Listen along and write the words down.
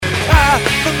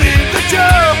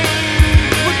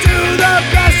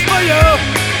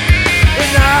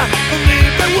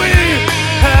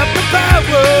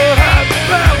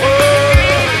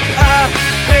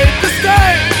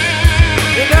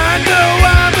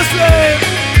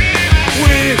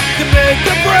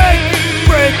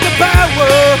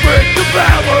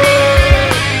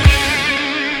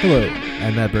Hello,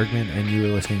 I'm Matt Bergman, and you are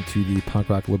listening to the Punk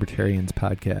Rock Libertarians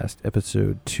podcast,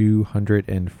 episode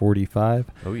 245.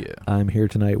 Oh, yeah. I'm here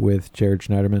tonight with Jared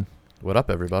Schneiderman. What up,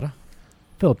 everybody?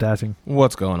 Philip Dassing.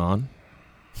 What's going on?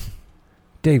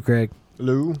 Dave Gregg.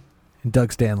 Hello. And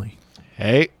Doug Stanley.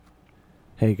 Hey.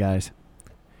 Hey, guys.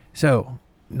 So,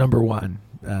 number one,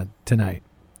 tonight,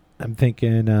 I'm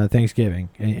thinking Thanksgiving.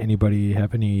 Anybody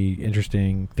have any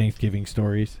interesting Thanksgiving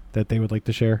stories that they would like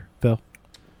to share? Phil?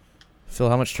 Phil,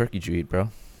 how much turkey did you eat, bro?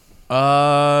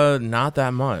 Not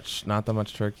that much. Not that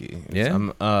much turkey. Yeah?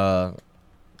 I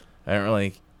didn't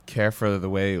really care for the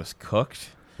way it was cooked.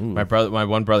 Ooh. My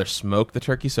one brother smoked the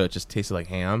turkey, so it just tasted like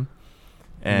ham.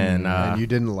 And you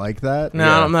didn't like that? No,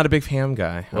 Yeah. I'm not a big ham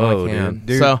guy. I Whoa, like ham.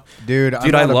 Dude, So, dude, Dude,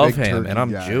 I'm I not a love big ham, turkey and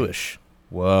I'm guy. Jewish.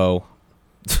 whoa.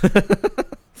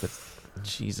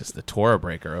 Jesus, the Torah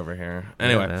breaker over here.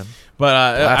 Anyway, Yeah, man. but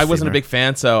I wasn't a Blasphemer. big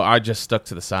fan, so I just stuck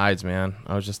to the sides, man.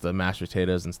 I was just the mashed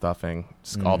potatoes and stuffing,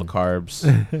 just all the carbs.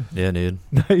 Yeah, dude.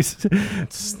 Nice.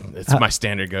 It's my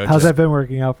standard go. How's that been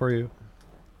working out for you?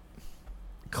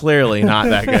 Clearly not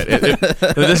that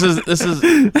good. This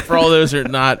is for all those who are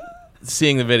not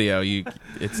seeing the video.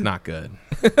 It's not good.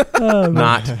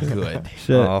 Not good.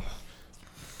 Shit. Oh.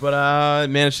 But I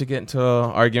managed to get into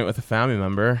an argument with a family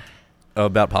member. Oh,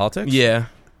 about politics? Yeah.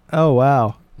 Oh,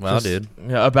 wow. Wow, dude.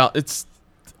 Yeah, about it's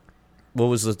What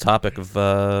was the topic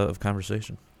of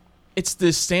conversation?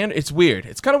 the standard. It's weird.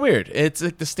 It's kind of weird. It's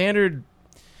like the standard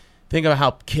thing about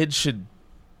how kids should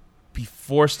be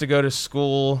forced to go to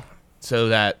school, so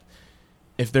that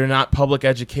if they're not public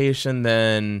education,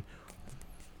 then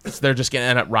they're just gonna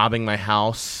end up robbing my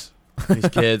house. These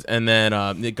kids, and then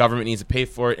the government needs to pay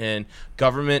for it, and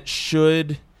government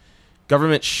should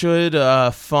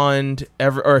fund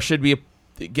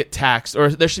get taxed, or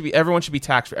everyone should be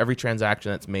taxed for every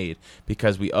transaction that's made,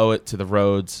 because we owe it to the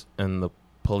roads and the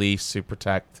police who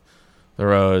protect the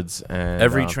roads and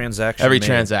Every transaction every made.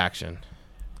 transaction.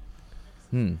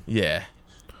 Yeah.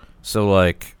 So,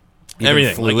 like, even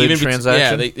Everything, fluid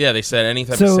transaction? They said any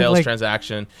type So, of sales like-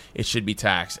 transaction, it should be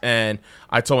taxed. And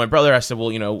I told my brother, I said, well,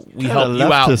 we What help kind you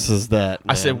of out. leftist is that?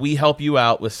 I said, man? we help you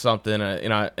out with something,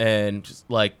 and just,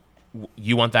 like,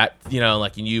 you want that,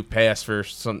 like, and you pay us for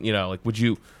some, like, would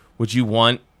you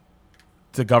want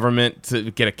the government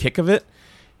to get a kick of it?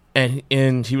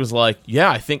 And he was like, yeah,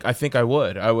 I think I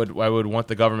would want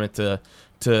the government to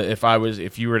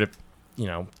if you were to,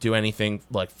 do anything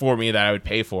like for me that I would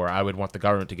pay for, I would want the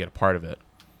government to get a part of it.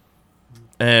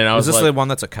 And I was this like, the one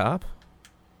that's a cop?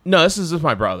 no, this is just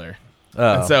my brother.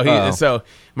 Oh. And so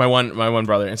my one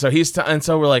brother, and so and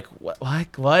so we're like,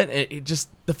 what? It just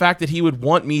the fact that he would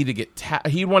want me to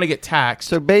he'd want to get taxed.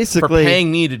 So for basically,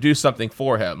 paying me to do something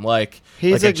for him, like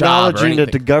he's like a job or acknowledging that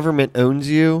the anything. government owns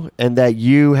you and that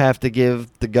you have to give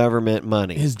the government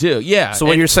money. His due, yeah. So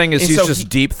what you're saying is and he's so just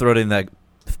deep-throating that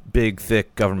big,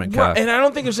 thick government Right, cop. and I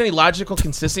don't think there's any logical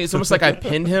consistency. It's almost like I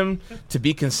pinned him to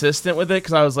be consistent with it,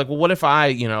 because I was like, well, what if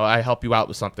I help you out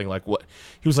with something, like what?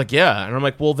 He was like, yeah, and I'm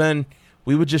like, well, then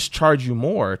we would just charge you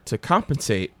more to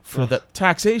compensate for the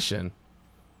taxation,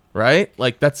 right?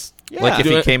 Like that's Like if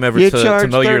he came over You to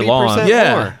charge mow your lawn. 30%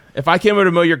 yeah. more. If I came over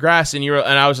to mow your grass and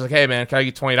I was like, hey man, can I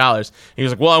get $20? He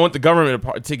was like, well, I want the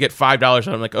government to get $5.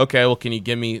 And I'm like, okay, well, can you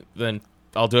give me? Then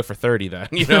I'll do it for $30.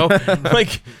 Then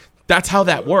like that's how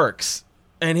that works.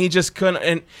 And he just couldn't.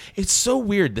 And it's so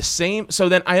weird. The same. So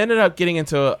then I ended up getting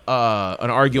into an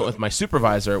argument with my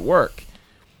supervisor at work,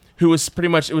 who was pretty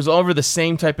much, it was over the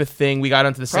same type of thing. We got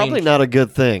into the same. Probably not a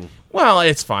good thing. Well,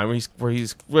 it's fine.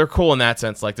 We're cool in that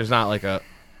sense. Like, there's not like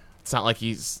it's not like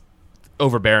he's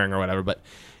overbearing or whatever. But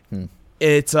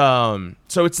it's so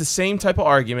it's the same type of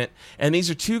argument. And these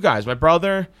are two guys, my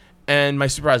brother and my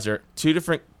supervisor, two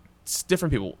different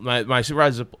people. My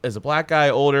supervisor is a black guy,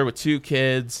 older, with two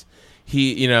kids.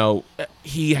 He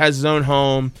has his own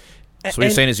home. So what you're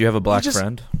saying is you have a black just-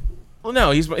 friend? Well,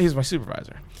 no, he's my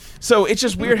supervisor. So it's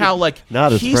just weird how, like,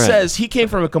 Not his he friend. says he came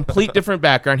from a complete different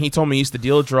background. He told me he used to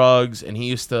deal drugs, and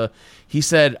he said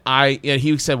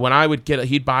when I would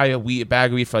he'd buy a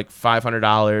bag of weed for like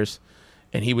 $500,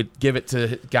 and he would give it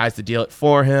to guys to deal it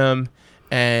for him,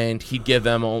 and he'd give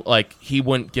them he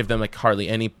wouldn't give them like hardly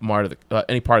any part of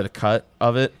the cut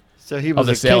of it. So he Of was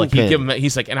the a sale, like, he'd kingpin. give them.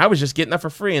 He's like, and I was just getting that for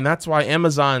free, and that's why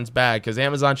Amazon's bad, because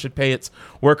Amazon should pay its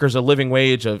workers a living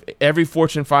wage of every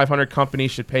Fortune 500 company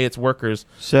should pay its workers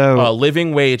So a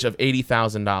living wage of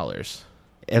 $80,000.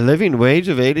 a living wage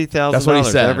of $80,000. That's what he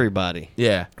said. Everybody,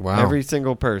 Yeah, Wow. every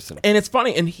single person. and it's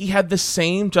funny, and he had the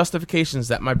same justifications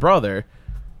that my brother,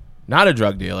 not a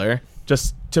drug dealer,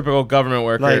 just typical government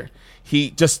worker. Like- he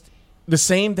just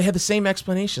They had the same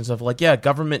explanations of like, yeah,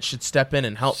 government should step in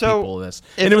and help So, people with this.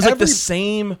 if And it was like the every-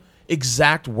 same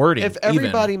exact wording. If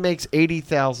everybody makes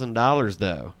 $80,000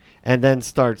 though, and then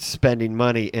starts spending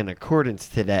money in accordance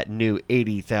to that new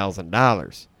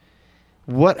 $80,000,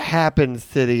 what happens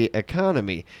to the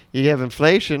economy? You have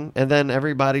inflation, and then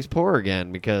everybody's poor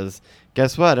again because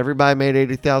guess what? Everybody made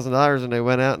 $80,000 and they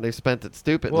went out and they spent it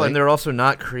stupidly. Well, and they're also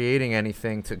not creating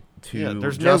anything to Yeah,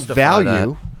 there's no justify value.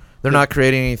 that. They're not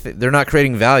creating anything. They're not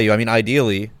creating value. I mean,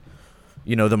 ideally,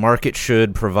 the market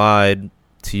should provide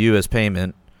to you as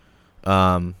payment.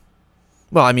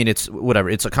 Well, I mean, it's whatever.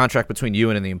 It's a contract between you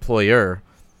and the employer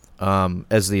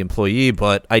as the employee,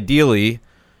 but ideally,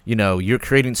 you're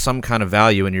creating some kind of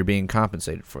value and you're being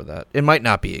compensated for that. It might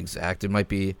not be exact. It might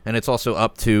be, and it's also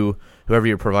up to whoever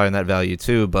you're providing that value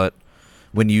to. But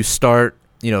when you start,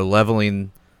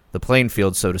 leveling the playing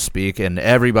field, so to speak, and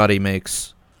everybody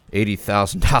makes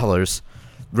 $80,000,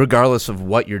 regardless of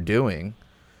what you're doing,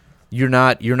 you're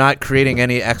not creating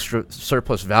any extra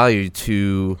surplus value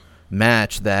to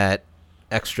match that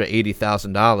extra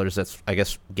 $80,000 that's, I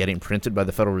guess, getting printed by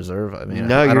the Federal Reserve. I mean,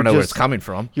 No, I you're don't know where just- it's coming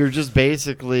from. You're just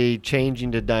basically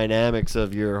changing the dynamics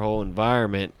of your whole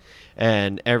environment,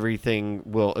 and everything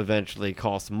will eventually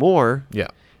cost more. Yeah.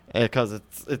 Because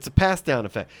it's a pass down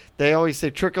effect. They always say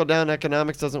trickle down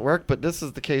economics doesn't work, but this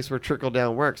is the case where trickle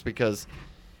down works because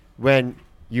when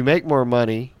you make more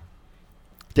money,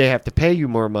 they have to pay you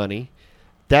more money.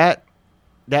 That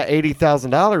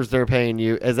 $80,000 they're paying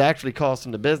you is actually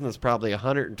costing the business probably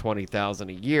 $120,000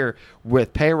 a year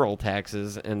with payroll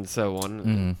taxes and so on.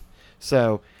 Mhm.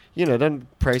 So then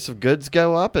price of goods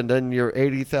go up, and then your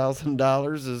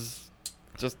 $80,000 is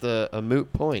just a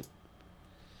moot point.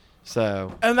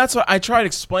 So And that's what I tried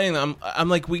explaining. I'm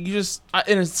like,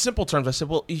 in simple terms, I said,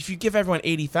 well, if you give everyone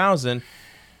 80,000,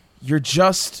 you're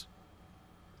just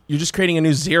creating a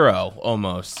new zero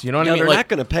almost. You know what I mean? they're Like, not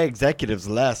going to pay executives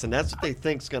less, and that's what they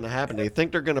think is going to happen. They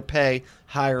think they're going to pay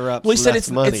higher ups well, he said less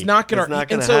money. it's not going to.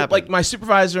 And so, happen. like, my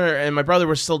supervisor and my brother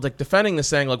were still like defending this,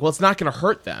 saying like, well, it's not going to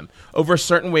hurt them over a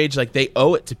certain wage. Like, they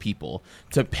owe it to people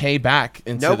to pay back.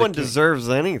 Into no the one deserves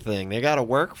anything. They got to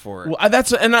work for it. Well,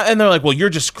 and they're like, well, you're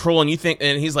just cruel, and you think,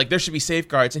 and he's like, there should be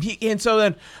safeguards, and so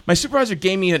then my supervisor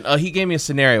gave me a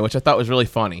scenario which I thought was really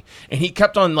funny, and I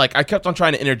kept on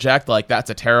trying to interject like that's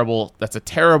a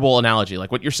terrible analogy, like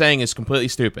what you're saying is completely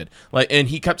stupid, like, and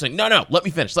he kept saying, no, let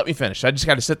me finish. I just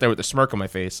got to sit there with a smirk on my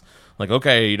face, like,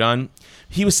 okay, are you done?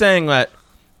 He was saying that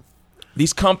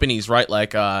these companies, right,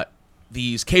 like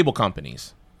these cable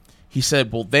companies. He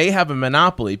said, well, they have a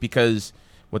monopoly because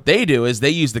what they do is they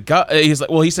use he's like,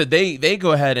 well, he said they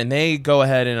go ahead and they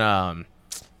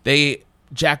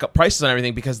jack up prices on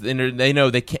everything because they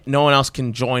know no one else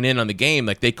can join in on the game.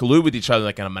 Like, they collude with each other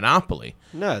like in a monopoly.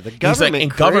 No, the He's government like,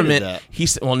 and created government. that. He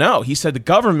said, well, no. He said the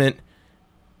government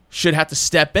should have to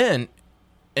step in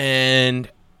and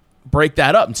break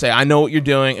that up and say, I know what you're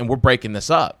doing, and we're breaking this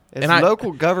up. It's and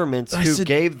local governments I who said-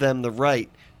 gave them the right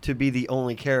to be the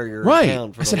only carrier Right. in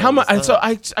town. For I the said, how much? longest And so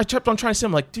time. I kept on trying to say,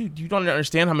 I'm like, dude, you don't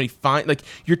understand how many fines. Like,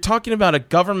 you're talking about a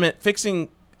government fixing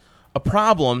a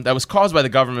problem that was caused by the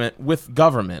government with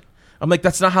government. I'm like,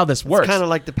 that's not how this works. It's kind of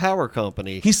like the power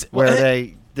company, He's- where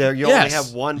well, you only yes,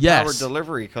 have one yes. power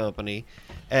delivery company,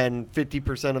 and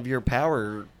 50% of your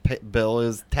power bill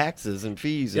is taxes and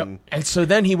fees. Yep. And And so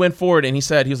then he went forward and he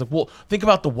was like, well, think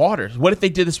about the water. What if they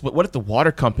did this? What if the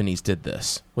water companies did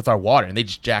this with our water and they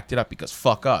just jacked it up because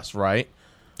fuck us, right?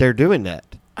 they're doing that.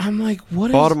 I'm like, what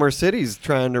is... Baltimore City's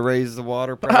trying to raise the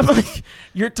water I'm price. like,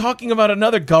 you're talking about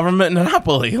another government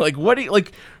monopoly. Like, what do you...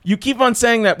 Like, you keep on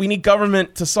saying that we need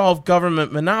government to solve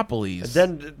government monopolies.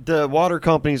 Then the water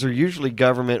companies are usually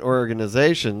government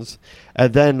organizations,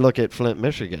 and then look at Flint,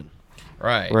 Michigan,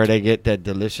 right. where they get that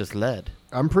delicious lead.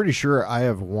 I'm pretty sure I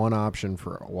have one option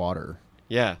for water.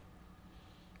 Yeah,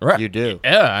 Right. you do.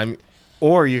 Yeah,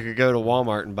 Or you could go to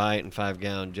Walmart and buy it in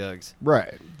 5-gallon jugs.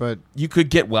 Right, but you could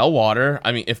get well water.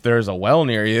 I mean, if there's a well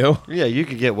near you. Yeah, you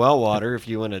could get well water if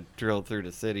you want to drill through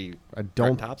the city. I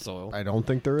don't. Topsoil. I don't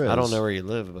think there is. I don't know where you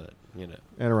live, but Anne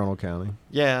Arundel County.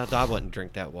 Yeah, I wouldn't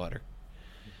drink that water.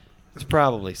 It's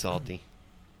probably salty.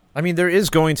 I mean, there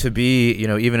is going to be,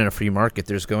 even in a free market,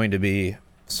 there's going to be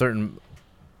certain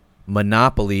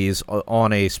monopolies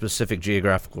on a specific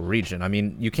geographical region. I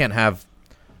mean, you can't have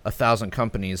 1,000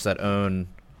 companies that own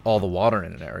all the water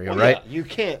in an area, right? Yeah, you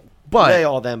can't But- lay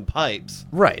all them pipes.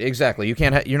 Right, exactly. You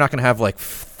can't. You're not going to have like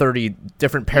 30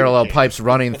 different parallel pipes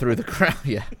running through the ground.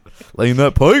 Yeah, laying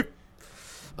that pipe.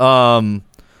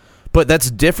 But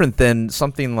that's different than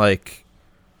something like,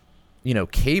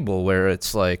 cable, where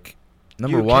it's like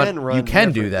Number you one, can run you can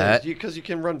do different that. things. Because you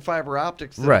can run fiber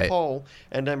optics to Right. the pole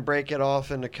and then break it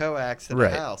off into coax in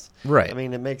Right. the house. Right. I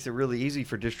mean, it makes it really easy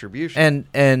for distribution.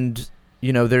 And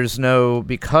there's no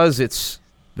because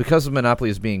the monopoly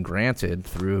is being granted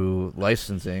through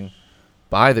licensing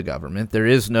by the government. There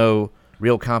is no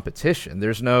real competition.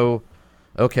 There's no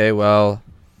okay, well,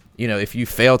 if you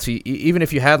fail to even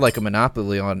if you had like a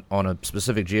monopoly on a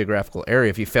specific geographical area,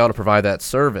 if you fail to provide that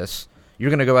service, you're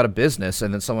going to go out of business,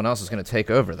 and then someone else is going to take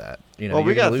over that. Well,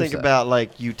 we got to think about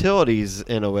like utilities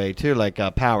in a way too, like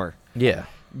power. Yeah.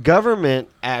 Government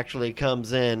actually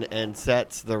comes in and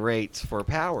sets the rates for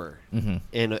power Mm-hmm.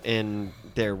 in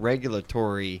their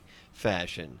regulatory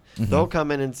fashion. Mhm. They'll come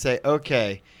in and say,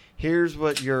 okay, here's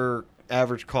what your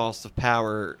average cost of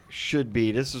power should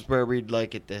be. This is where we'd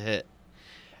like it to hit.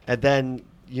 And then,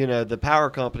 the power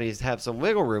companies have some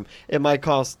wiggle room. It might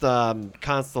cost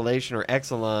Constellation or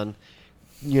Exelon,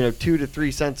 2 to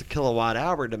 3 cents a kilowatt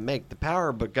hour to make the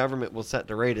power, but government will set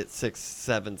the rate at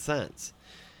 6-7 cents.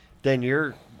 Then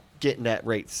you're getting that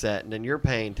rate set, and then you're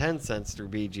paying 10 cents through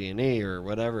BG&E or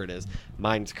whatever it is.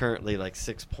 Mine's currently like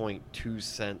 6.2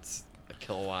 cents a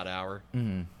kilowatt hour.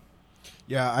 Mm-hmm.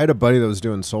 Yeah, I had a buddy that was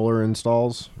doing solar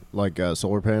installs, like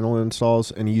solar panel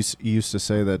installs, and he used to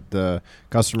say that the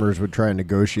customers would try and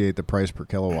negotiate the price per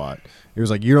kilowatt. He was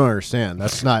like, "You don't understand.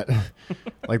 That's not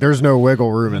like there's no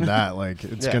wiggle room in that. Like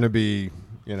it's Yeah. going to be,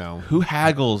 Who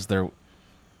haggles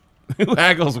Who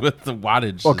haggles with the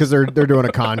wattage? well, because they're doing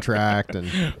a contract and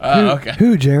Okay.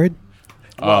 Who, Jared?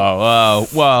 Oh,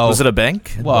 whoa. Was it a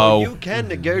bank? Whoa. You can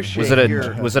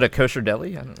negotiate. Was it a kosher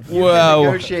deli? I don't know. You Whoa. can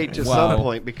negotiate to Whoa. some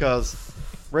point because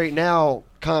right now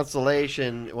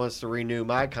Constellation wants to renew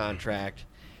my contract,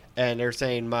 and they're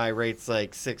saying my rate's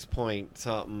like 6 point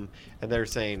something, and they're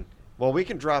saying, well, we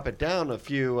can drop it down a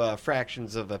few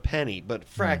fractions of a penny, but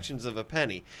fractions of a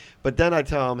penny. But then I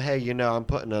tell them, hey, I'm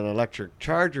putting an electric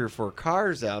charger for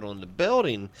cars out on the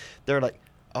building. They're like,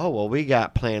 oh, well, we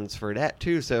got plans for that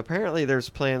too. So apparently there's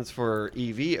plans for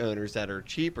EV owners that are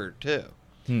cheaper too.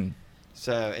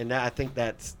 So, and I think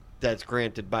that's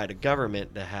granted by the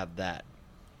government to have that.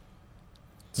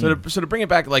 So to bring it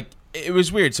back, like, it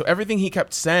was weird. So everything he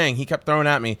kept saying, he kept throwing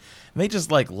at me, and they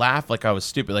just like laughed like I was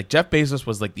stupid. Like Jeff Bezos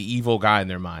was like the evil guy in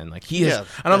their mind. Like he is, Yeah.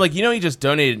 and I'm like, he just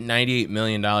donated $98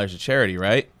 million to charity,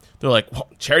 right? They're like, well,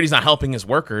 charity's not helping his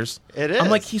workers. It is. I'm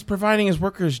like, he's providing his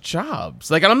workers jobs.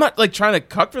 Like, and I'm not like trying to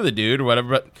cuck for the dude or whatever,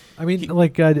 but I mean,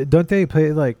 don't they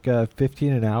pay like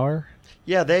 15 an hour?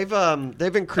 Yeah, they've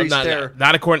increased their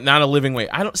not a living wage.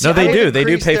 I don't. See, No, they I- do. They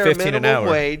do increased pay their 15 an minimum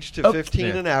hour. wage to Oh, 15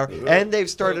 yeah. an hour, and they've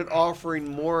started offering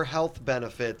more health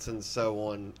benefits and so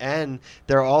on. And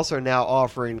they're also now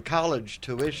offering college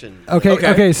tuition.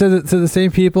 Okay. So the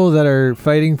same people that are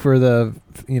fighting for the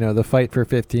fight for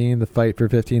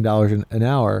 $15 an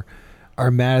hour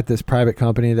are mad at this private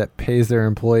company that pays their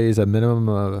employees a minimum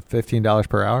of $15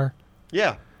 per hour.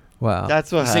 Yeah, Wow.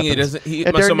 that's what He's saying happens.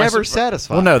 and they're so my never super-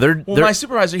 satisfied. Well, no, they're my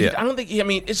supervisor, yeah. I don't think. I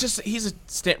mean, it's just he's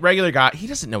a regular guy. He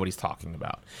doesn't know what he's talking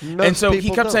about, Most and so he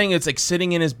people kept don't. saying it's like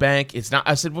sitting in his bank. It's not.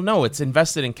 I said, well, no, it's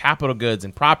invested in capital goods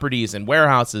and properties and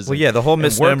warehouses. Well, and- yeah, the whole and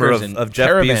misnomer workers of, and of Jeff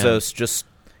caravans. Bezos just,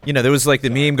 there was like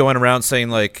the meme going around saying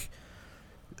like,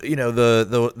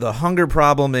 the hunger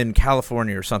problem in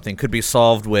California or something could be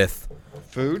solved with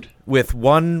food.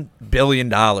 $1 billion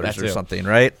That or too. something,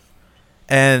 right?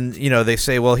 And, they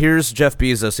say, well, here's Jeff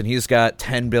Bezos and he's got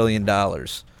 $10 billion.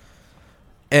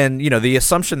 And, the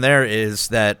assumption there is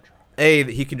that,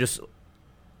 he can just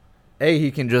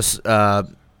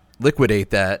liquidate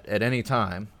that at any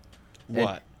time.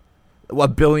 What?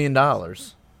 $1 billion.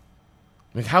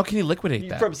 I mean, how can he liquidate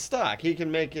that? From stock, he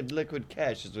can make it liquid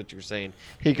cash. Is what you're saying?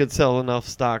 He could sell enough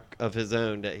stock of his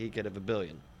own that he could have $1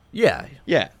 billion. Yeah.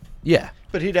 Yeah, Yeah.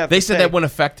 but he'd have. They to said pay. that wouldn't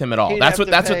affect him at all. He'd That's have what.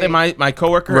 to That's what pay- my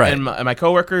coworker Right. and my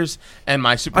coworkers and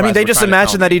my I supervisor. mean, they were just trying to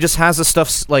imagine tell that he just has the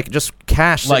stuff like just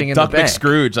cash me. sitting like in Duck the bank.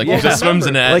 McScrooge, like Well, he just swims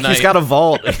in it. At Like he's night. got a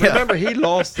vault. Remember, he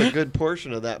lost a good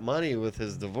portion of that money with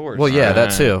his divorce. Well, yeah,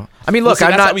 that too. I mean, Well, look, see,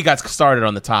 I'm that's not. how we got started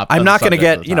on the top. I'm on not the going to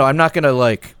subject of get. the top. I'm not going to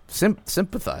like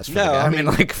sympathize. For No, the guy. I I mean,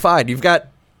 mean- like, fine, you've got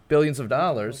billions of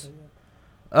dollars.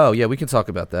 Oh yeah, we can talk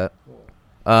about that.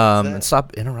 And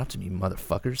stop interrupting, you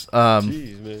motherfuckers.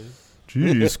 Jeez, man.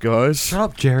 Jeez, guys. Shut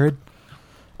up, Jared.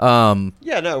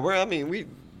 Yeah, no,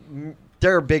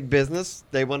 they're a big business.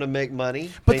 They want to make money,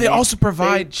 But they need- also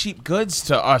provide cheap goods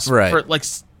to us, Right. For like,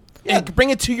 and bring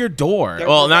it to your door. They're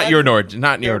Well, not your door, providing-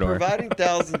 not They're your door. providing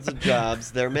thousands of jobs.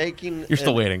 They're making. You're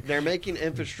still waiting. They're making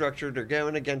infrastructure. They're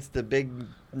going against the big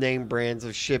name brands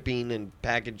of shipping and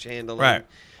package handling. Right.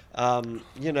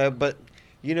 But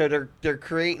they're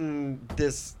creating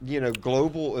this,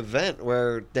 global event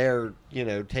where they're,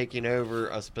 taking over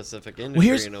a specific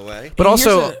industry in a way. But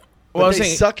also, But I was they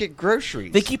saying, suck at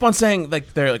groceries. they keep on saying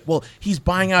they're like, well, he's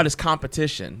buying out his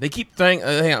competition. They keep saying,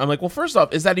 I'm like, well, first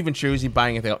off, is that even true? Is he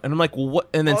buying it out? And I'm like, well, what?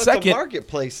 And then Well, it's a second,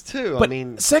 marketplace too. but I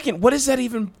mean, second, what is that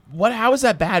even? How is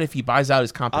that bad if he buys out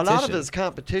his a competition? lot of his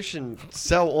competition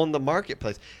sell on the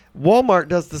marketplace. Walmart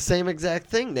does the same exact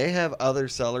thing. They have other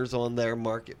sellers on their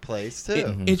marketplace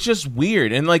too. It's just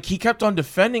weird, and like he kept on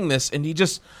defending this, and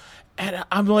and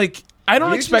I'm like, I don't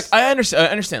You expect. just- I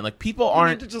understand. Like people You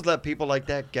aren't. need to just let people like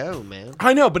that go, man.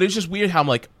 I know, but it's just weird how I'm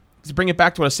like, to bring it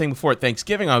back to what I was saying before at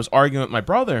Thanksgiving, I was arguing with my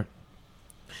brother.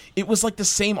 It was like the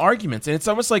same arguments, and it's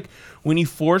almost like when you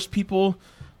force people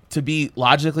to be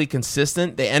logically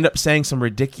consistent, they end up saying some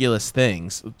ridiculous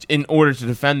things in order to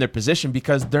defend their position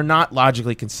because they're not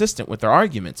logically consistent with their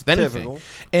arguments. If anything, Typical.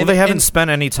 well, they haven't spent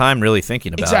any time really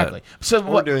thinking about exactly. it. So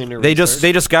We're what? doing their They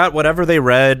research. just got whatever they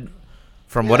read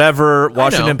from whatever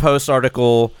Washington Post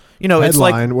article. It's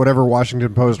like Headline, whatever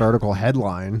Washington Post article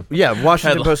headline. Washington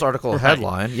Headline. Post article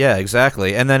headline. Yeah,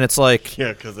 exactly. And then it's like,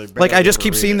 Yeah, because they like I barely just ever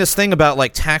keep read seeing it. this thing about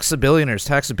like tax a billionaires,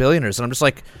 and I'm just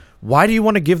like, why do you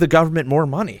want to give the government more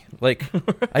money? Like,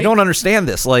 I don't understand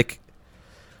this. Like,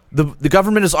 the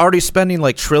government is already spending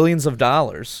like trillions of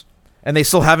dollars, and they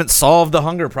still haven't solved the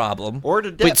hunger problem Or the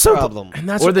Wait, debt so- problem. And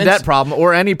that's or what- the and debt s- problem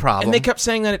or any problem. And they kept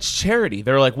saying that it's charity.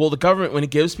 They're like, well, the government, when it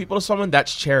gives people to someone,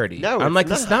 that's charity. No, I'm it's like,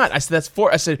 not. it's not. I said,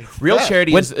 I said, real theft.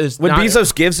 charity when, is when not.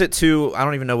 Bezos gives it to, I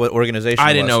don't even know what organization. I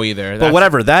it didn't was. know either. But That's-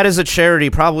 whatever, that is a charity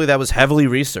probably that was heavily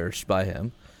researched by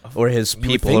him or his would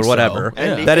people think or so. whatever. Yeah.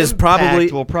 And the That is probably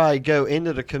impact will probably go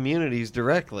into the communities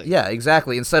directly. yeah,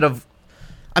 exactly. Instead of,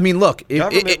 I mean, look,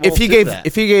 Government if won't he do gave that.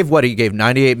 if he gave what he gave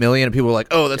 98 million, and people were like,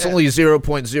 oh, that's only 0.0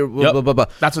 blah, Yep. blah blah blah.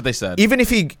 That's what they said. Even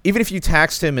if you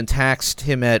taxed him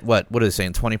at what are they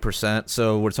saying 20%?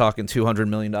 So we're talking $200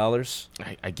 million,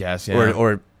 I guess, yeah.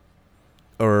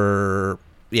 or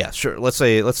yeah, sure. Let's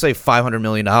say $500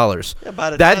 million. by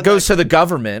the That time goes to the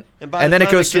government, And by and the then it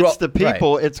time goes through gets all- the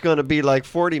people, it's going to be like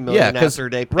 40 million 'cause- after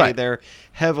they pay right. their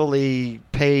heavily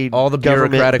paid all the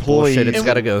government bureaucratic bullshit employees. it's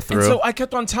got to go through. And so I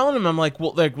kept on telling him, I'm like,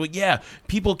 well, yeah,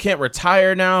 people can't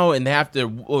retire now, and they have to,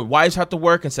 wives have to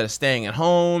work instead of staying at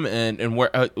home and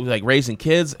like raising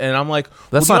kids. And I'm like,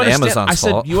 That's well, not you understand- Amazon's I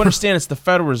fault. said, you understand it's the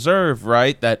Federal Reserve,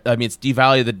 right? That it's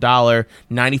devalued the dollar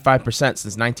 95%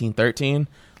 since 1913.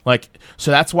 Like,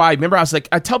 so that's why, remember, I was like,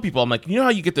 I tell people, I'm like, you know how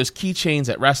you get those keychains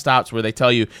at rest stops where they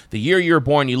tell you the year you were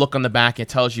born, you look on the back, and it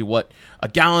tells you what a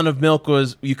gallon of milk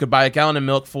was, you could buy a gallon of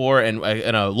milk for, and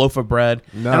a loaf of bread.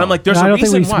 No. And I'm like, there's I a don't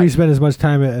think reason why. we spend as much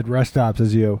time at rest stops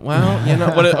as you. Well, you know,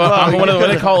 what do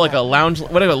they call it? Like a lounge,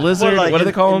 what do they, lizard? Well, like what do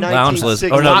they call them? Lounge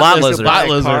lizard. Or no, lot lizard. Lot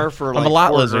lizard. Car for I'm like a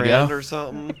lot $4 lizard, yeah. grand or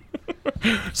something.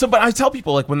 So, but I tell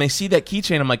people, like, when they see that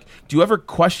keychain, I'm like, do you ever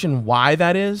question why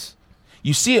that is?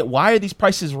 You see it. Why are these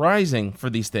prices rising for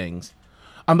these things?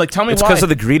 I'm like, tell me it's why. because of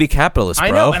the greedy capitalists, bro.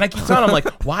 I know, and I keep telling them,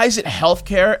 like, why is it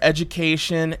healthcare,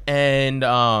 education, and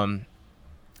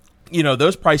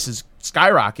those prices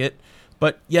skyrocket,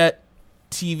 but yet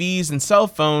TVs and cell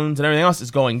phones and everything else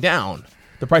is going down.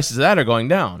 The prices of that are going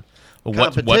down. But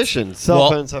Competition. Cell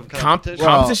phones have competition.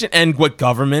 competition, and what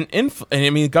government and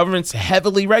I mean, the government's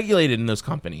heavily regulated in those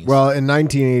companies. Well, in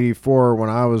 1984, when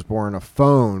I was born, a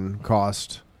phone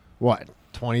cost what?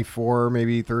 $24,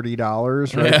 maybe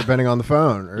 $30, right? Yeah. Depending on the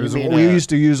phone. It You was- mean we a- used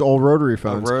to use old rotary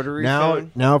phones. rotary now,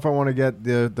 phone? Now, if I want to get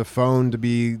the phone to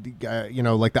be,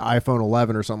 like the iPhone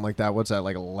 11 or something like that, what's that?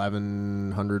 Like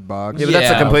 $1,100? Yeah, but that's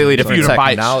a completely different you to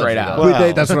buy it technology. straight out. though. But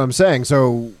Wow. that's what I'm saying.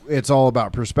 So it's all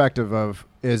about perspective of,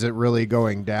 is it really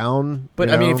going down? But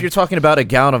You I mean, know? if you're talking about a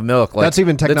gallon of milk, like that's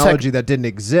even the tech- technology that didn't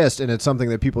exist, and it's something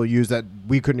that people use that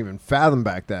we couldn't even fathom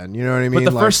back then. You know what I mean? but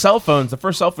the Like- first cell phones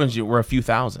were a few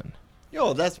thousand.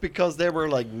 Yo, that's because they were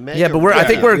like mega. Yeah, but I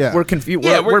think Yeah. we're confused.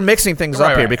 Yeah, We're mixing things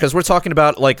right, up here right. because we're talking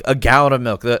about like a gallon of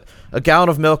milk. A gallon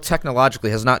of milk technologically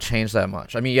has not changed that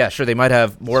much. I mean, yeah, sure, they might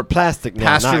have more plastic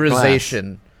now, not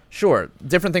pasteurization. Sure,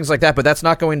 different things like that, but that's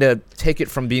not going to take it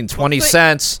from being 20 think-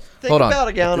 cents. Think Hold on, about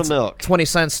a gallon of It's milk. 20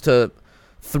 cents to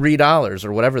 $3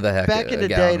 or whatever the heck. Back a in the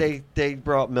gallon. day, they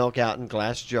brought milk out in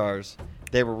glass jars.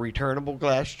 They were returnable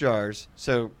glass jars,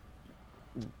 so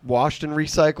washed and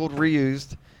recycled,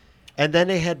 reused. And then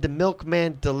they had the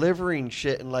milkman delivering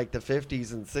shit in like the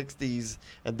 50s and 60s,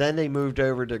 and then they moved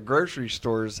over to grocery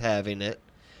stores having it.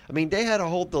 I mean, they had a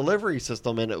whole delivery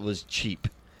system, and it was cheap.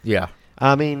 Yeah.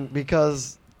 I mean,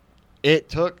 because it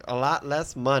took a lot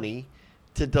less money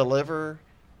to deliver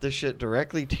the shit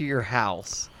directly to your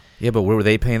house. Yeah, but were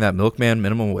they paying that milkman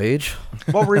minimum wage?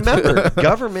 Well, remember,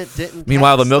 government didn't.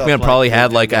 Meanwhile, the tax milkman stuff probably like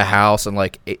had they like do a now. house and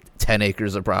like 10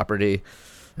 acres of property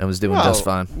and was doing just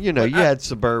fine. You know, you had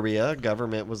suburbia.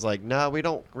 Government was like, "No, we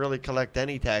don't really collect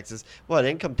any taxes." What,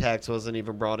 income tax wasn't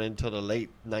even brought in until the late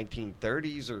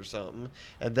 1930s or something,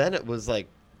 and then it was like,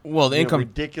 Well, the income.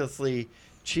 ridiculously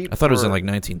cheap. I thought it was for- in like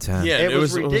 1910. Yeah. It it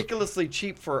was was- ridiculously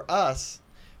cheap for us,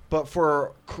 but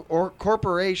for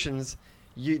corporations,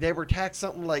 they were taxed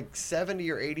something like 70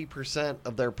 or 80%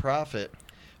 of their profit.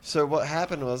 So what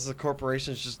happened was the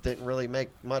corporations just didn't really make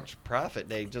much profit.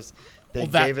 They Well,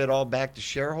 that- gave it all back to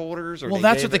shareholders. Or Well, they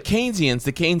that's gave what the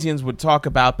it- Keynesians would talk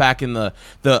about back in the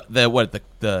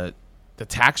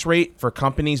tax rate for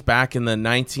companies back in the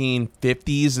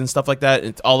 1950s and stuff like that,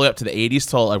 and all the way up to the 80s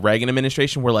till a Reagan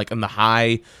administration were like in the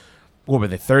high, what were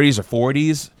they, 30s or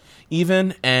 40s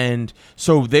even, and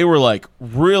so they were like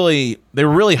really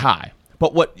high.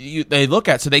 But what they look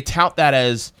at, so they tout that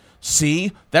as,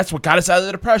 see, that's what got us out of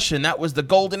the Depression. That was the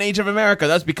golden age of America.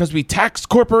 That's because we taxed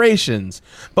corporations.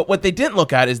 But what they didn't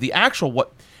look at is the actual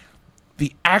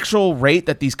rate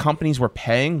that these companies were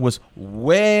paying was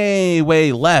way,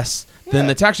 way less than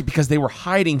the tax rate because they were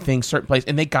hiding things certain places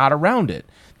and they got around it.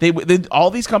 All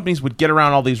these companies would get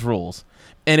around all these rules,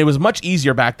 and it was much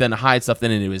easier back then to hide stuff than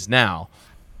it is now.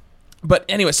 But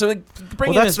anyway, so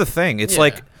Well, that's the thing. It's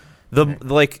like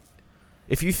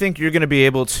if you think you're going to be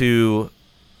able to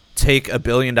take $1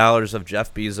 billion of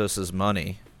Jeff Bezos's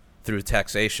money through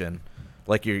taxation,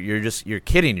 like you're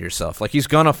kidding yourself. Like he's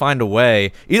gonna find a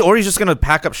way, or he's just gonna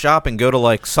pack up shop and go to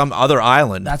like some other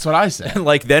island. That's what I said. And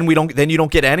like then you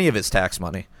don't get any of his tax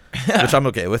money, which I'm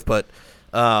okay with. But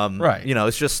Right. you know,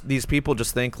 it's just these people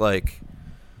just think like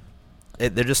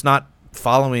they're just not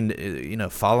following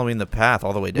the path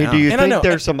all the way I mean, down. do you And I know- think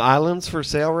there's some islands for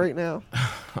sale right now?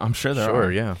 I'm sure there Sure,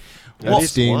 are. yeah. Well,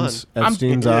 Epstein's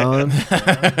Island.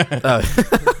 That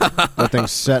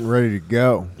thing's set and ready to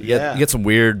go. You get some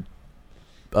weird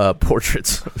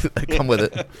portraits that come with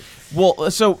it.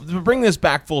 Well, so to bring this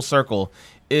back full circle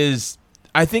is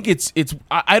I think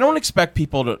I don't expect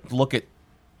people to look at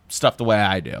stuff the way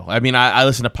I do. I mean, I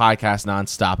listen to podcasts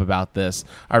nonstop about this.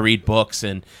 I read books,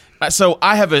 and so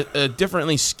I have a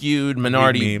differently skewed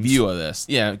minority memes. view of this.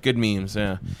 Yeah, good memes,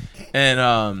 yeah.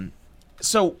 And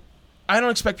so I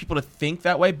don't expect people to think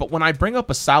that way, but when I bring up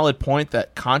a solid point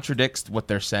that contradicts what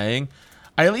they're saying,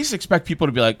 I at least expect people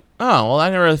to be like, oh, well, I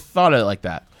never really thought of it like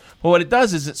that. But what it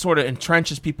does is it sort of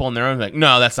entrenches people in their own, like,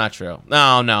 no, that's not true.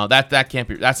 No, that can't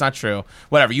be. That's not true.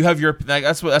 Whatever. You have your, like,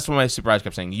 that's what my supervisor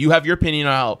kept saying. You have your opinion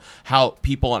on how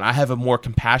people, and I have a more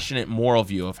compassionate moral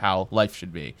view of how life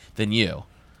should be than you.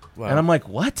 Wow. And I'm like,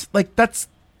 what? Like, that's,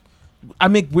 I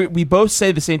mean, we both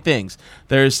say the same things.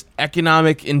 There's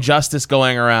economic injustice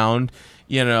going around.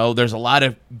 You know, there's a lot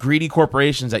of greedy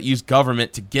corporations that use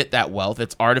government to get that wealth.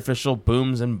 It's artificial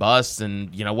booms and busts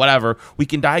and, you know, whatever. We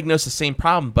can diagnose the same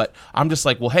problem, but I'm just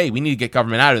like, well, hey, we need to get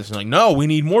government out of this. And like, no, we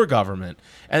need more government.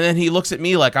 And then he looks at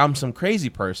me like I'm some crazy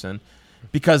person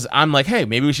because I'm like, hey,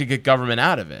 maybe we should get government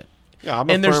out of it. Yeah, I'm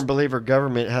And a there's- firm believer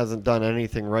government hasn't done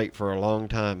anything right for a long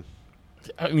time.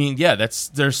 I mean, yeah,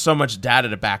 there's so much data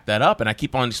to back that up, and I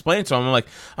keep on explaining to him. I'm like,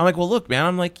 well, look, man,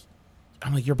 I'm like,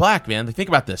 you're black, man. Like, think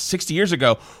about this. 60 years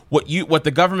ago, what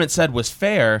the government said was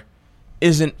fair,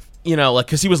 isn't, you know, like,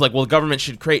 because he was like, well, the government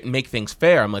should create and make things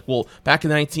fair. I'm like, well, back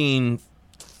in the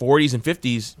 1940s and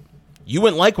 50s, you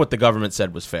wouldn't like what the government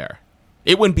said was fair.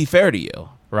 It wouldn't be fair to you,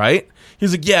 right?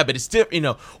 He's like, yeah, but it's different. You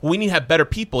know, we need to have better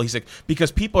people. He's like,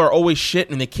 because people are always shit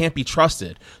and they can't be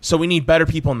trusted, so we need better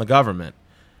people in the government.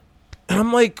 And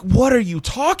I'm like, what are you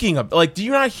talking about? Like, do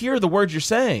you not hear the words you're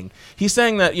saying? He's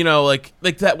saying that, you know, like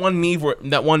that one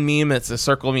meme that's a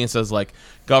circle of me and says, like,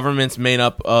 government's made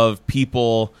up of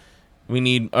people. We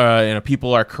need, you know,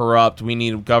 people are corrupt. We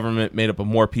need a government made up of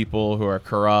more people who are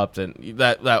corrupt. And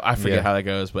that I forget how that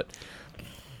goes. But,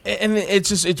 and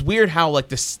it's weird how, like,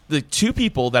 the two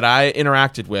people that I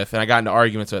interacted with and I got into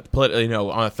arguments with, you know,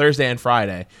 on a Thursday and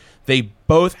Friday, they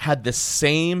both had the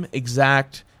same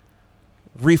exact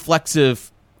reflexive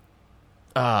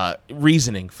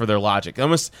reasoning for their logic. It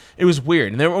was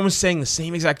weird, and they were almost saying the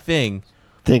same exact thing.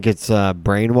 Think it's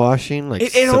brainwashing, like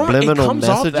It subliminal comes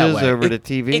off that messages way. over the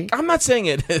TV. I'm not saying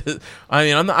it. I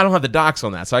mean, I don't have the docs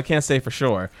on that, so I can't say for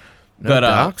sure. But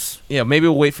docs? yeah, maybe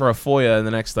we'll wait for a FOIA in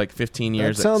the next like 15 That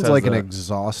years. sounds says like an that.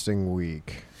 exhausting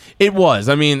week. It was.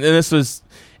 I mean, and it was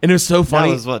so That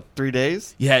funny. was what, 3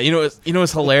 days? Yeah, you know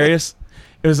what's hilarious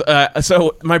It was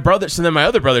so my brother. So then my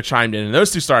other brother chimed in, and those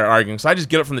two started arguing. So I just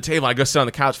get up from the table, and I go sit on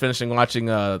the couch, finishing watching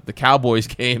the Cowboys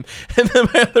game. And then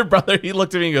my other brother, he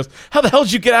looked at me and goes, "How the hell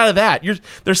did you get out of that?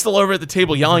 They're still over at the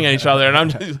table yelling at each other." And I'm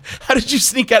just, "How did you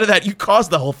sneak out of that? You caused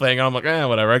the whole thing." And I'm like,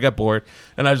 whatever. I got bored,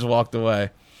 and I just walked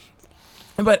away.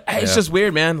 But it's just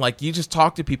weird, man. Like, you just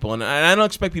talk to people, and I don't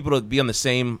expect people to be on the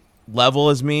same level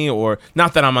as me, or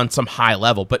not that I'm on some high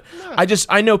level, but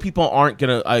I know people aren't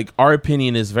gonna, like, our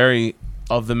opinion is very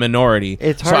of the minority.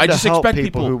 It's so hard I to just help expect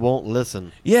people who won't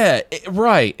listen. Yeah,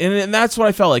 right, and that's what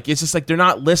I felt like. It's just like they're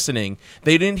not listening.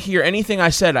 They didn't hear anything I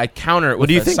said. I counter it with. Well,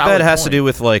 do you a think solid that has to point. do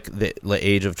with like the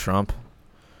age of Trump,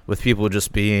 with people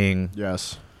just being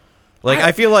Yes. like?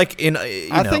 I feel like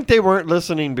I think they weren't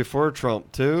listening before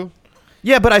Trump too,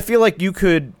 yeah, but I feel like you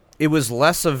could. It was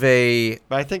less of a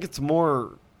but I think it's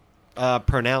more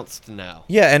pronounced now.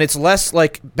 yeah, and it's less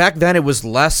like back then. It was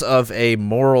less of a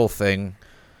moral thing.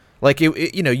 Like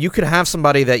you could have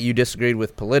somebody that you disagreed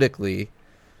with politically,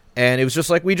 and it was just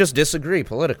like we just disagree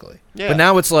politically. Yeah. But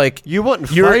now it's like You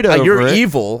wouldn't you're fight over you're it.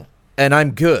 evil and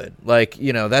I'm good. Like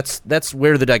that's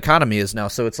where the dichotomy is now.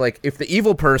 So it's like if the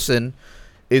evil person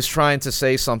is trying to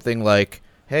say something like,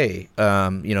 "Hey,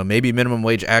 maybe minimum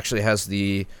wage actually has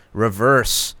the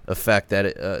reverse effect that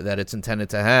it's intended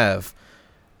to have,"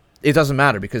 it doesn't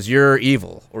matter because you're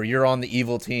evil or you're on the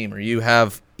evil team or you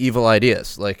have evil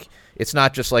ideas. Like it's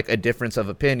not just like a difference of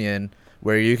opinion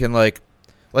where you can like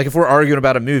if we're arguing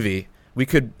about a movie, you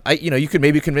could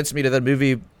maybe convince me that the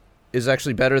movie is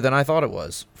actually better than I thought it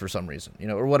was for some reason,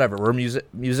 or whatever. We're a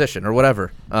musician or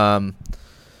whatever. But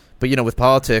with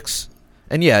politics,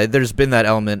 and yeah, there's been that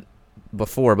element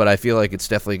before, but I feel like it's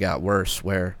definitely got worse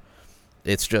where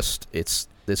it's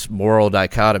this moral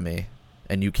dichotomy,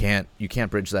 and you can't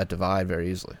bridge that divide very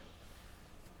easily.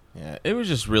 Yeah, it was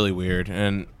just really weird,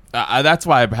 and that's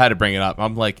why I had to bring it up.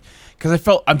 I'm like, because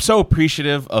I'm so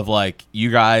appreciative of like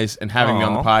you guys and having me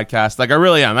on the podcast. Like I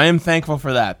really am. I am thankful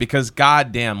for that because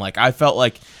goddamn, like I felt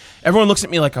like everyone looks at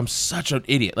me like I'm such an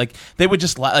idiot. Like they would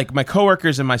just like my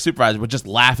coworkers and my supervisor would just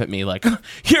laugh at me like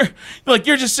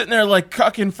you're just sitting there like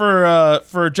cucking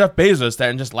for Jeff Bezos there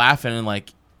and just laughing and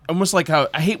like almost like how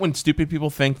I hate when stupid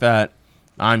people think that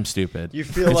I'm stupid. You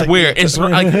feel it's like weird. It's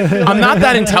like I'm not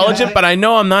that intelligent, but I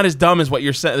know I'm not as dumb as what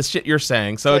you're saying. The shit you're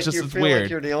saying. So it's weird. Like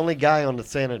you're the only guy on the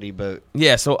sanity boat.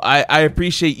 Yeah. So I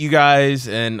appreciate you guys,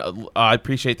 and I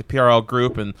appreciate the PRL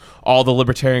group and all the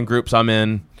libertarian groups I'm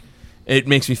in. It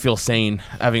makes me feel sane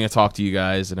having a talk to you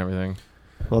guys and everything.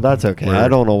 Well, that's okay. I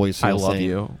don't always feel I love sane.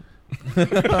 you.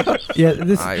 Yeah,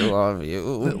 this I love you.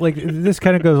 like this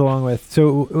kind of goes along with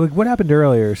like what happened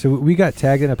earlier. So we got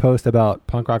tagged in a post about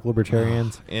punk rock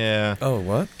libertarians Yeah. Oh,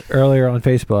 what? earlier on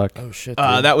Facebook. Oh shit.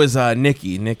 That was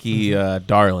Nikki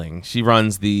Darling. She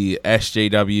runs the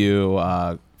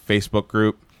SJW Facebook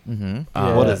group.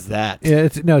 Mm-hmm. What is that? Yeah,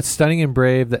 it's Stunning and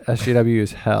Brave. The SJW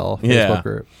is Hell Facebook Yeah.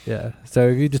 group. Yeah. So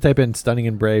if you just type in Stunning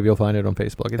and Brave, you'll find it on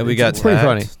Facebook. And we got it's pretty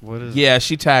funny. tagged? What is Yeah,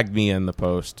 she tagged me in the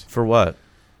post For what?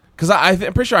 because I'm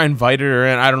pretty sure I invited her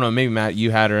in. I don't know. Maybe Matt, you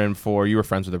had her in you were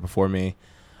friends with her before me.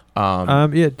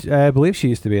 Yeah, I believe she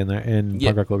used to be in there in Yeah,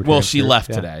 punk rock libertarians. well, she group. left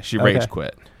Yeah. today. She Okay. rage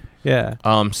quit. Yeah.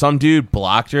 Some dude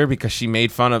blocked her because she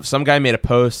made fun of some guy made a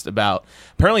post about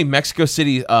apparently Mexico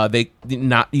City. You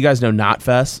guys know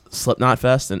Knotfest, Slipknot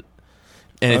Fest, and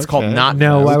it's called Okay. Knot.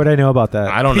 No, Fest. why would I know about that?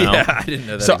 I don't know. Yeah, I didn't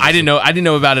know that. So I didn't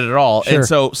know about it at all. Sure. And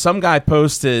so some guy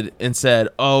posted and said,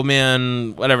 "Oh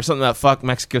man, whatever, something about fuck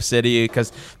Mexico City,"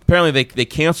 because apparently they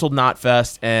canceled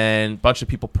Knotfest and a bunch of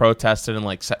people protested and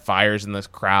like set fires in this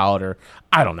crowd, or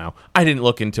I don't know. I didn't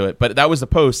look into it, but that was the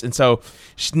post. And so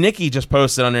Nikki just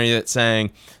posted underneath it saying,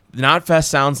 "Knotfest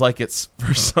sounds like it's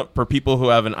for people who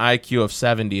have an IQ of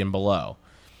 70 and below."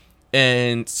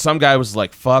 And some guy was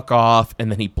like, "Fuck off,"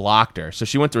 and then he blocked her. So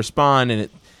she went to respond,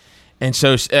 and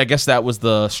so I guess that was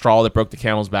the straw that broke the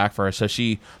camel's back for her. So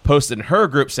she posted in her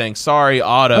group saying, "Sorry,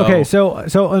 Otto." Okay, so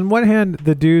on one hand,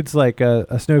 the dude's like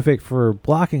a snowflake for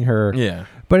blocking her. Yeah.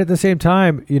 But at the same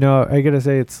time, I gotta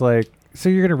say, it's like, so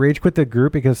you're gonna rage quit the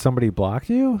group because somebody blocked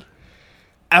you?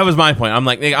 That was my point. I'm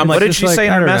like, What like, did just she like, say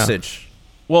in I her don't know. message?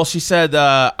 well, she said,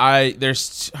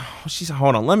 she said,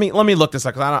 hold on, let me look this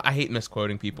up because I hate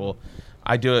misquoting people.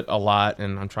 I do it a lot,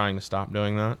 and I'm trying to stop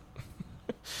doing that.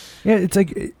 Yeah, it's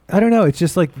like, I don't know. It's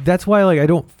just like, that's why like I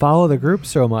don't follow the group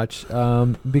so much,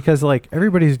 because like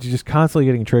everybody's just constantly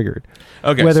getting triggered.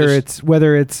 Okay, whether so it's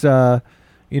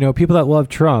people that love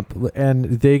Trump and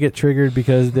they get triggered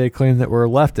because they claim that we're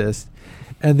leftist,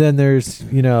 and then there's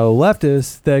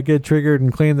leftists that get triggered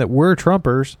and claim that we're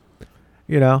Trumpers,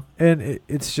 and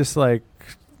it's just like,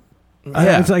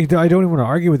 It's like I don't even want to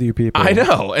argue with you people. I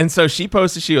know. And so she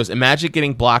posted, she goes, imagine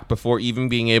getting blocked before even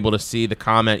being able to see the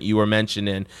comment you were mentioned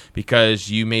in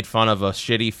because you made fun of a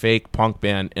shitty fake punk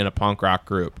band in a punk rock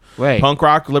group. Wait. Punk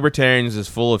rock libertarians is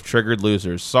full of triggered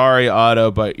losers. Sorry, Otto,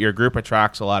 but your group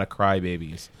attracts a lot of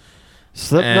crybabies.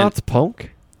 Slipknot's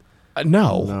punk?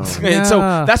 No. No. And so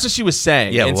that's what she was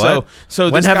saying. Yeah, and what? So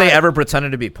When this have guy- they ever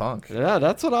pretended to be punk? Yeah,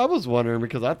 that's what I was wondering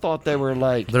because I thought they were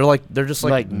like They're just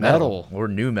like metal. or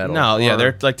new metal. No, yeah, Or-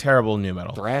 they're like terrible new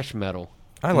metal. thrash metal.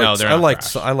 I No, like they're I not like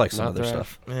thrash. I like some Not other thrash.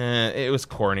 stuff. It was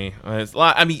corny.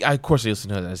 I mean, of course, I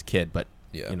listened to it as a kid, but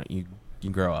Yeah. you know, you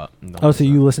grow up. and don't Oh, so listen.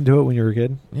 you listened to it when you were a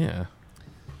kid? Yeah.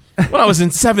 Well, I was in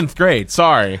 7th grade.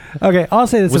 Sorry. Okay, I'll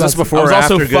say this Was about this before I was or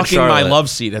also after Good fucking my Charlotte? love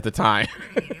seat at the time.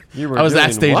 You were I was that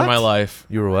doing stage what? of my life.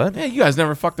 You were what? Yeah, you guys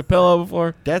never fucked a pillow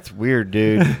before? That's weird,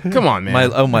 dude. Come on, man.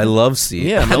 My love seed.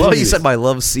 Yeah, my I love thought you seed. said my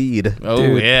love seed. oh,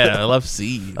 Dude. yeah, I love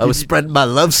seed. I was spreading my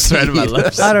love seed. Spreading my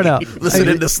love I don't know.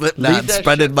 Listening to Slipknot, Leave and that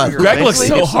spreading shit my to your Greg Greg looks so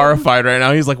Leadership. horrified right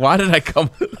now. He's like, why did I come?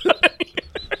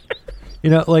 You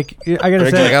know, like I gotta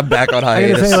Greg's say, like, I'm back on I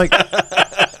gotta hiatus. say, like,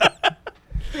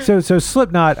 so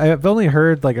Slipknot. I've only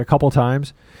heard like a couple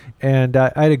times, and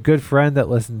I had a good friend that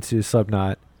listened to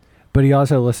Slipknot, but he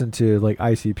also listened to like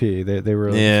ICP. They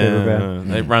were like, his favorite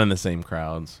band. they run in the same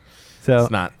crowds. So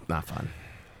It's not fun.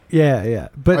 yeah.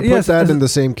 But I yes, put that in the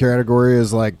same category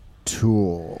as like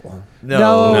Tool.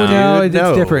 no, dude,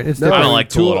 it's different. It's No, I different. don't like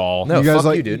Tool at all. No, You guys fuck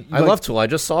like- you, dude. you I like- love Tool. I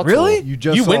just saw Really? Tool. You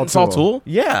just You saw went and saw Tool?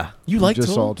 Yeah. You like just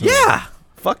Tool? saw Tool. Yeah.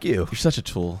 Fuck you. You're such a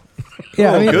tool.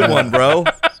 Yeah, I mean, Good one, bro.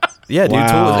 Yeah, dude.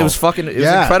 Wow. Tool. It was fucking. It was an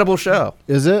Yeah. incredible show.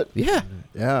 Is it? Yeah.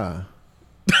 Yeah.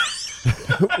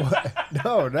 What?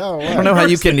 No. I don't know how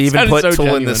you can even sounded put so Tool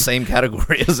in genuine. the same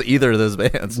category as either of those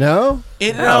bands. No.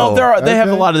 No, they have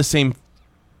a Okay. lot of the same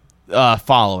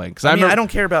following. Because I mean, remember, I don't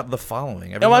care about the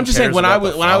following. No, Everyone I'm just saying cares when I about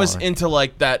was the when I was following. into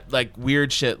like that like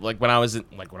weird shit like when I was in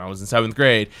 7th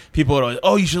grade, people would always,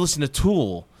 oh, you should listen to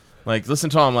Tool. Like listen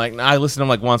to them. Like I listened to them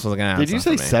like once. I was like, nah, Did it's you not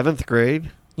say for me. 7th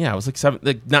grade? Yeah, it was like talk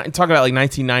about like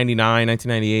 1999,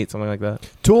 1998, something like that.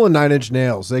 Tool and Nine Inch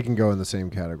Nails, they can go in the same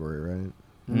category, right?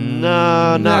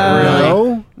 No, not No. really.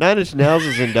 No? Nine Inch Nails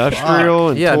is industrial,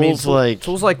 and yeah, I mean, Tool's like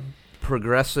Tool's like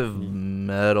progressive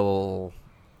metal.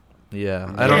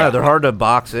 Yeah, I Yeah. don't know. They're hard to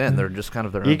box in. They're just kind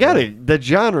of their. you own got thing. to. The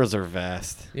genres are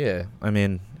vast. Yeah, I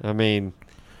mean,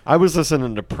 I was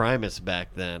listening to Primus back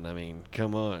then. I mean,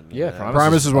 come on. you Yeah, know. Primus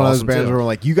Primus is one of those awesome, bands too. where we're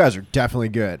like, you guys are definitely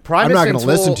good. Primus I'm not and going to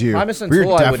listen Tool- to you. Primus and but you're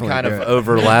Tool, I would definitely kind of good.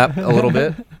 overlap a little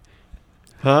bit.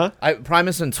 Huh?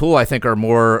 Primus and Tool, I think, are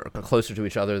more closer to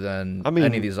each other than I mean-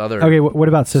 any of these other. okay, what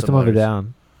about System of a Similars.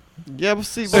 Down? Yeah, we'll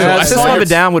see. So Yeah, I System saw of a your-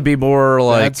 Down would be more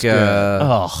like That's good.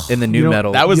 Ugh. in the You new don't-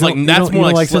 metal. That was You like don't- that's you don't- more you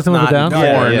don't like like System of a Slipknot Down? and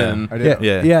Yeah, Korn yeah. and I did.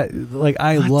 Yeah. Yeah, like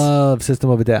I love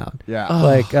System of a Down. Yeah.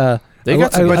 Like They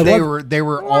got some- But I they love-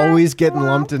 were always getting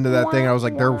lumped into that thing. I was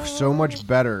like, they're so much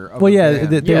better. of Well, a yeah, band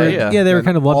they were. Yeah. Yeah, they were than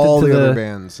kind of lumped all into the other the.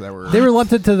 bands that were. They were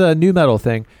lumped into the new metal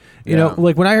thing. You know, Yeah.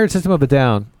 like when I heard System of a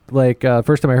Down, like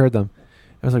first time I heard them,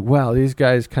 I was like, wow, these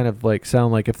guys kind of like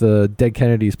sound like if the Dead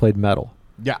Kennedys played metal.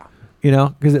 Yeah. You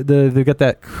know, because they've got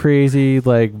that crazy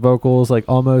like vocals, like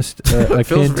almost akin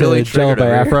Feels to really Jello triggered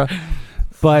over Biafra.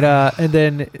 But and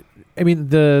then, I mean,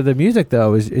 the music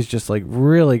though is just like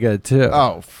really good too.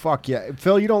 Oh, fuck yeah.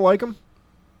 Phil, you don't like them?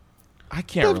 I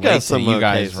can't They've got relate to some you okay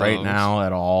guys right songs. now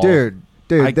at all. Dude,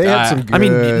 I- they had some good... I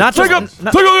mean, not just.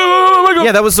 not- Yeah,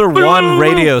 yeah, that was their one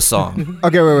radio song.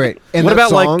 Okay, wait. And What that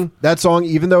about, like- song, that song,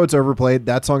 even though it's overplayed,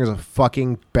 that song is a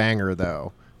fucking banger,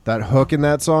 though. That hook in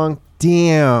that song,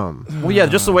 damn. Well, yeah,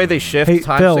 just the way they shift Hey,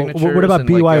 time Phil, signatures. what about and,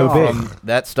 like, BYOB? go from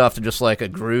that stuff to just like a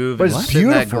groove. But and it's sit in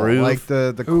that beautiful. groove. Like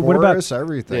the Ooh, what about- chorus,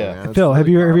 everything. Yeah. man. It's Phil, have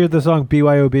really you ever heard powerful. the song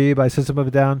BYOB by System of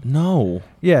a Down? No.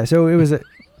 Yeah, so it was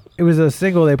a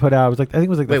single they put out. It was like I think it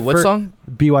was like Wait, the what song?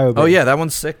 BYOB. Oh yeah, that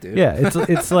one's sick, dude. Yeah,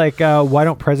 it's like why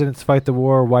don't presidents fight the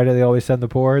war? Why do they always send the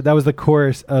poor? That was the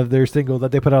chorus of their single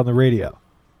that they put out on the radio.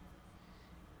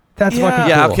 That's fucking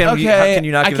Yeah, cool. how can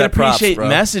you not I give can that props, appreciate bro?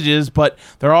 messages, but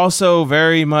they're also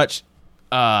very much.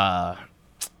 Dude,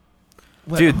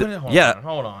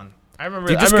 hold on. I remember.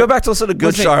 Dude, I just remember- go back to listen to Good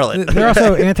Listen, Charlotte. They're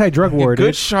also anti-drug war, Good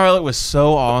dude. Charlotte was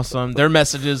so awesome. Their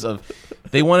messages of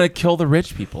they want to kill the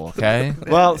rich people. Okay,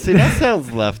 Well, see, that sounds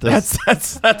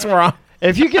leftist. that's where I'm.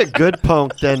 If you get good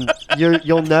punk, then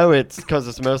you'll know it's because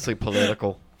it's mostly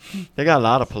political. They got a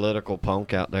lot of political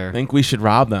punk out I there. think we should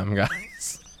rob them, guys.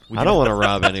 I don't want to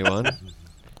rob anyone.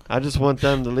 I just want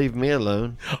them to leave me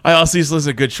alone. I also used to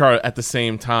listen to Good Charlotte at the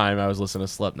same time I was listening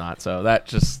to Slipknot, so that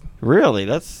just Really,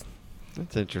 that's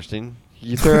interesting.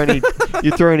 You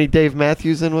throw any Dave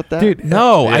Matthews in with that? Dude,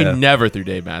 No, Yeah. I never threw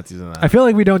Dave Matthews in that. I feel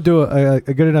like we don't do a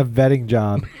good enough vetting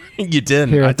job. You didn't.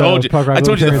 Here I at the told you. Punk Rock I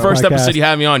told you the Libertarians first episode podcast. you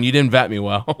had me on. You didn't vet me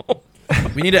well.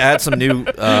 We need to add some new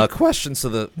questions to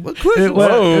the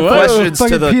Whoa, questions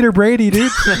fucking to the. Peter Brady,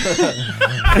 dude.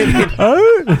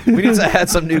 We need to add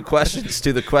some new questions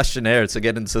to the questionnaire to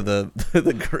get into the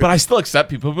group. But I still accept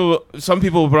people. Some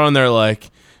people will put on there like,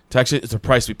 it's a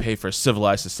price we pay for a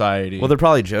civilized society. Well, they're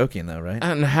probably joking though, right?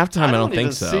 and half time I don't think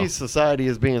even so. see society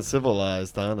as being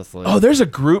civilized, honestly. Oh, there's a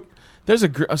group.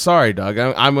 Sorry, Doug.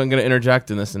 I'm going to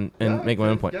interject in this and make my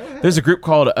own point. There's a group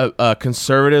called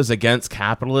Conservatives Against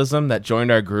Capitalism that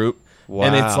joined our group. Wow.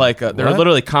 And it's like they're What?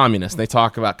 literally communists. They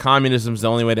talk about communism is the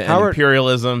only way to end Howard-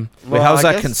 imperialism. Wait, Well, how's I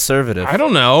that guess- conservative? I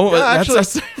don't know. Yeah,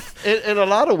 That's- in a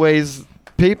lot of ways,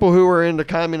 people who are into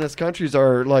communist countries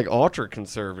are like ultra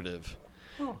conservative.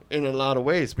 In a lot of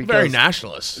ways, because very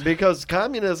nationalist. Because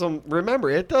communism, remember,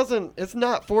 it's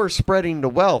not for spreading the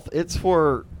wealth, it's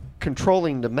for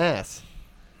controlling the mass.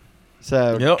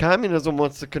 So Yep. communism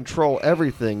wants to control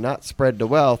everything, not spread the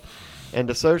wealth, and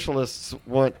the socialists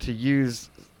want to use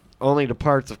only the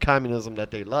parts of communism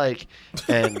that they like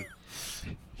and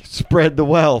spread the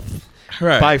wealth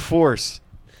Right. by force.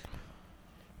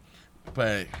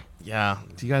 But yeah,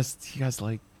 do you guys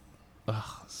like?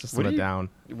 It's just What let do it you- down.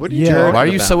 What do you Yeah. joke Why are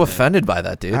you about, so man? offended by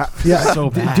that, dude? Yeah, So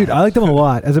bad. dude, I like them a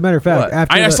lot. As a matter of fact, What?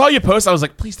 after I the- saw you post. I was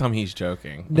like, please tell me he's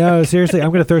joking. No, seriously,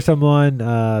 I'm gonna throw someone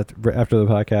after the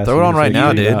podcast. Throw it on right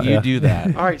now, dude. You do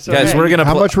that. All right, so Guys, hey, we're gonna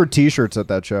How pl- much were T-shirts at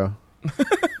that show?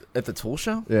 at the Tool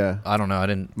Show. Yeah, I don't know. I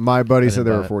didn't. my buddy I said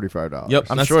they didn't were buy it. $45. Yep,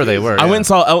 I'm that's- sure they were. I yeah. went and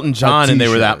saw Elton John, and they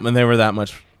were t-shirt. that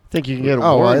much. think you can get a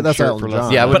Oh, Warren that's shirt Elton for less.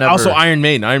 John. Yeah, I would But never. also Iron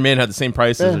Maiden. Iron Maiden had the same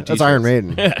prices. Yeah, as that's t-shirts. Iron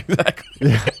Maiden. Yeah, exactly.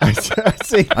 Yeah, I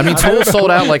see. I mean, Tool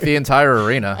sold out like the entire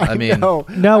arena. I mean, No,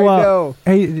 No, I know.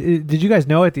 hey, did you guys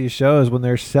know at these shows when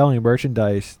they're selling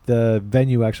merchandise, the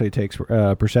venue actually takes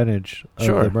a percentage of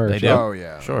Sure, the merch? they do. Oh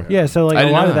yeah, Sure. Yeah, so like I a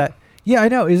didn't lot know of that. Yeah, I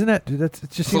know. Isn't that? It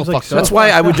just seems like so. That's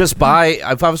why I would just buy.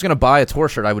 If I was gonna buy a tour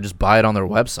shirt, I would just buy it on their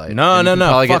website. No, And no, you could no.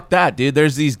 probably Fuck that, dude.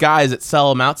 There's these guys that sell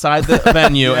them outside the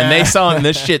venue, and they sell them.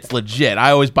 This shit's legit. I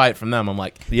always buy it from them. I'm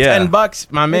like, Yeah. $10,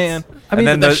 my man. I mean,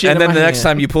 and then, that shit in the my next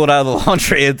hand. time you pull it out of the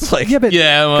laundry, it's like yeah, but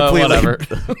Yeah, well, Completely.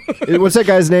 whatever. What's that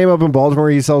guy's name up in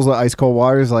Baltimore? He sells the ice cold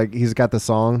water. He's like, he's got the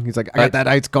song. He's like, I got that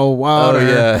ice cold water. Oh,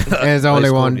 yeah. And it's only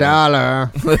Ice cold,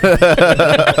 $1.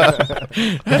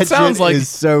 That sounds like. is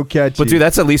so catchy. But dude,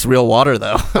 that's at least real water,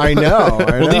 though. I know.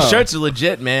 Well, these shirts are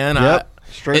legit, man. Yep.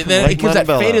 Straight from It Lake gives that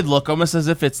Montebello. faded look, almost as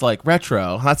if it's like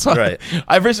retro. That's what Right.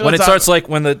 when When it starts like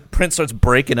when the print starts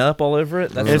breaking up all over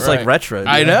it, that's Right. it's like retro.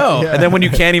 I dude. know. Yeah. And then when you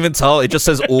can't even tell, it just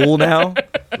says "ol" now.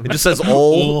 It just says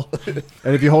 "ol."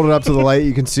 And if you hold it up to the light,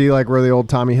 you can see like where the old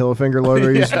Tommy Hilfiger logo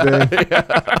used to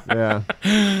be. Yeah.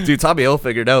 Dude, Tommy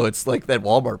Hilfiger, no, it's like that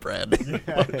Walmart brand.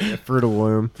 Fruit of the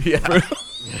Loom. Yeah.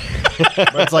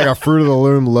 But it's like a Fruit of the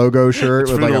Loom logo shirt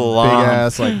with Fruit like of a the big Loom.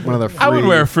 ass, like one of the free. I would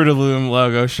wear a Fruit of the Loom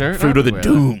logo shirt. Fruit I of the would wear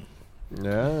Doom. Yeah.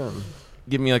 that.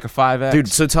 Give me like a 5X. Dude,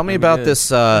 so tell me That'd be about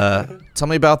good. this. Tell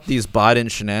me about these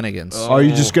Biden shenanigans. Oh. Are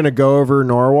you just gonna go over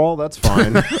Norwal? That's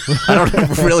fine. I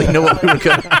don't really know what we were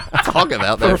going to talk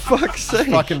about For there. fuck's sake.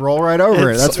 Fucking roll right over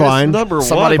it. It's- That's it's fine. number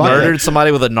Somebody one. murdered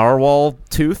somebody with a narwhal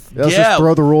tooth. Let's Yeah. just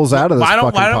throw the rules out of this why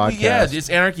don't fucking we? podcast. Yeah, it's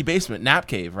Anarchy Basement, Nap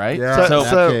Cave, right? Yeah, So, Nap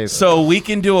so, Cave. so we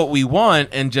can do what we want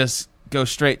and just go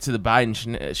straight to the Biden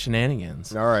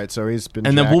shenanigans, All right, so he's been.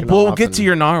 and then jacking we'll off get and- to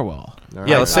your narwhal. All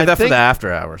Yeah, right. let's save I that for think- the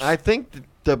after hours. I think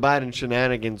the Biden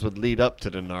shenanigans would lead up to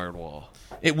the Nardwall.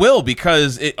 It will,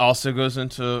 because it also goes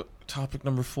into topic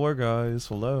number 4, guys.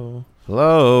 Hello.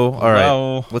 Hello. All right.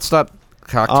 Hello. Let's stop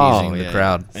cock Oh, teasing the yeah.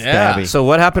 crowd. Yeah. Stabby. So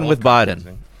what happened with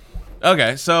Biden?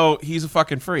 Okay, so he's a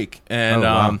fucking freak, and Oh,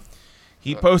 wow.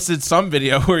 he posted some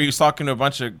video where he was talking to a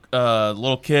bunch of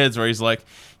little kids, where he's like,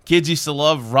 "Kids used to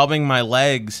love rubbing my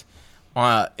legs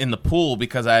in the pool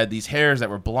because I had these hairs that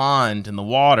were blonde in the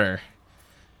water."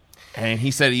 And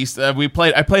he said,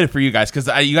 I played it for you guys because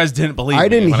you guys didn't believe me I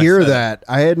didn't when hear said it. that.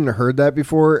 I hadn't heard that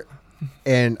before,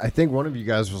 and I think one of you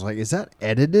guys was like, "Is that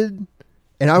edited?"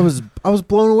 And I was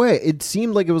blown away. It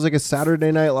seemed like it was like a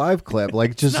Saturday Night Live clip,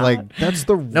 like just like that's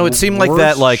the No, it seemed like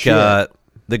that. worst Like shit.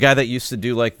 the guy that used to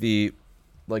do like the,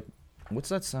 like, what's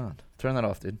that sound? Turn that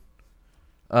off, dude.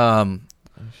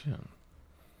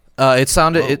 It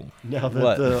sounded it. Now that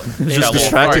What? the Just Yeah,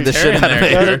 distracted the shit out of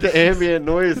there. now me. that the ambient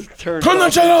noise turned Turn the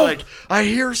off, channel! it's like I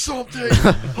hear something.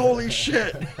 Holy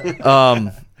shit!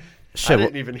 I I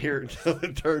didn't even hear it until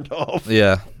it turned off.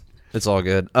 Yeah, it's all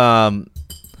good.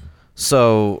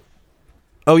 So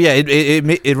Oh yeah,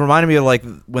 it reminded me of like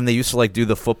when they used to like do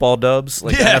the football dubs,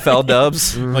 like NFL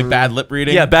dubs. Like bad lip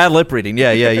reading. Yeah, bad lip reading.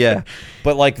 Yeah.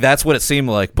 But like that's what it seemed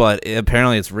like. But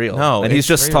apparently it's real. No, and he's it's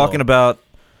just real. talking about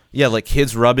like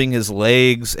kids rubbing his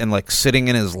legs and like sitting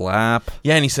in his lap.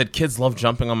 Yeah, and he said kids love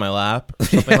jumping on my lap, or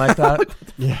something like that.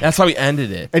 Yeah. That's how he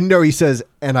ended it. And no, he says,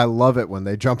 and I love it when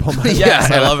they jump on my lap.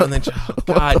 Yes, I love it. And then,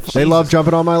 God, They love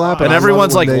jumping on my lap, And I love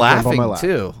everyone's it when like they jump on my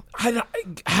laughing lap. too.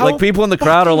 how Like people in the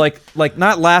crowd are like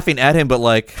not laughing at him, but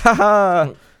like,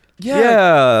 haha.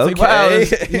 Yeah, It's like, wow,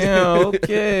 okay.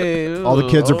 okay. All the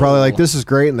kids are probably like, "This is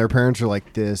great," and their parents are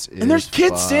like, "This is." And there's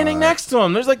kids fucked." standing next to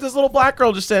him. There's like this little black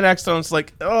girl just standing next to him. It's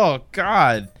like, oh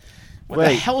God, what the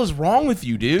Wait. hell is wrong with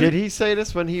you, dude? Did he say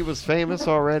this when he was famous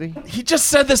already? He just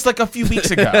said this like a few weeks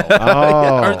ago.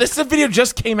 Oh. Or this video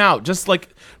just came out, just like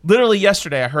literally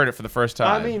yesterday. I heard it for the first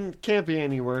time. I mean, can't be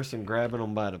any worse than grabbing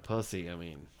him by the pussy. I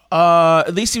mean,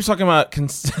 at least he was talking about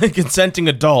consenting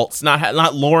adults,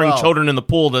 not luring children in the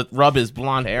pool to rub his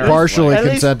blonde hair. Partially At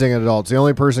least- consenting adults. The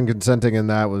only person consenting in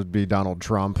that would be Donald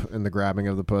Trump in the grabbing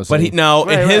of the pussy. But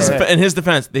Right. in his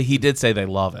defense, he did say they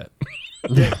love it.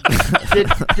 did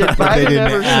Biden didn't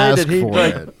ever say ask that he'd for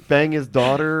like it. bang his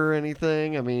daughter or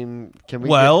anything? I mean, can we?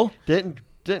 Well-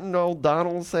 didn't old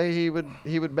Donald say he would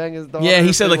bang his daughter? Yeah, he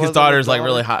if said it like his wasn't daughter's like daughter?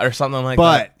 really hot or something like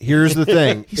But that. here's the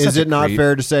thing: He's such is a it not creep.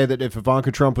 fair to say that if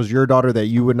Ivanka Trump was your daughter, that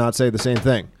you would not say the same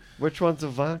thing? Which one's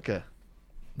Ivanka?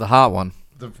 The hot one.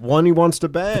 The one he wants to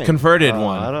bang. Converted I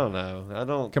one, don't know. I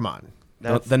don't. Come on.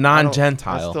 that's- the I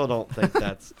non-Gentile. still don't think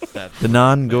that's. The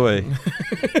non-goy.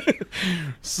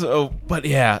 So, but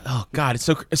yeah, oh God, it's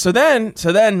so then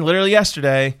literally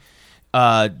yesterday,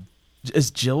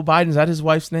 is Jill Biden, is that his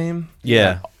wife's name?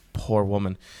 Yeah. Poor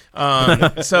woman.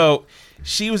 So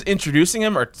she was introducing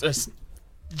him, or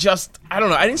just I don't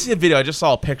know. I didn't see the video. I just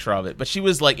saw a picture of it. But she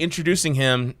was like introducing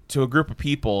him to a group of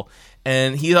people,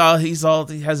 and he has his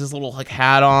little like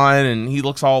hat on, and he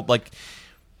looks all like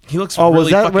he looks. Oh, really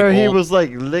was that fucking where he old. was like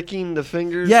licking the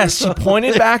fingers? Yes, or she something?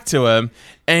 pointed back to him,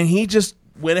 and he just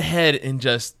went ahead and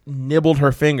just nibbled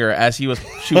her finger as she was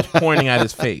pointing at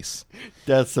his face.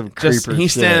 That's some Just- creeper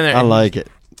he's shit. standing there I and- like it.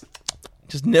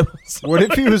 Just nibbles. What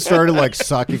if he was started like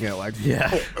sucking it? Like,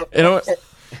 Yeah. You know,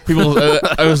 people.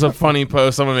 It was a funny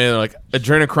post. Someone made like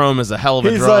adrenochrome is a hell of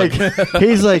a He's drug.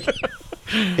 he's like,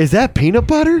 is that peanut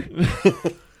butter?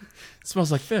 It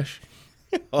smells like fish.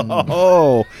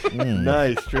 Oh,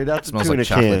 nice, straight out the Smells tuna like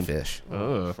chocolate can. fish.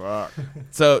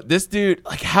 So this dude,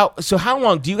 like, how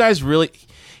long do you guys really?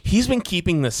 He's been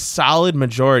keeping the solid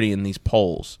majority in these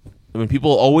polls. I mean,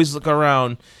 people always look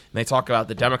around and they talk about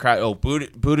the Democrat. Oh,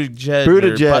 Buttigieg, or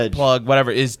Buttigieg. butt plug,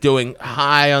 whatever, is doing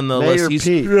high on the Mayor list.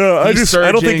 Pete.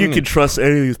 I don't think you can trust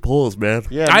any of these polls, man.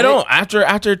 Yeah, I don't.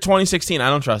 After 2016, I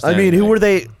don't trust. I mean, anything. who were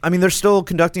they? I mean, they're still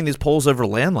conducting these polls over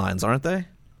landlines, aren't they?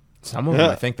 Some of them,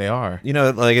 Yeah. I think they are. You know,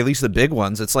 like at least the big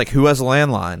ones. It's like who has a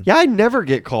landline? Yeah, I never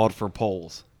get called for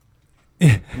polls.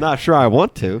 Not sure I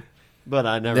want to, but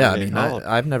I never Yeah, I get mean, called.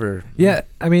 I've never. Yeah,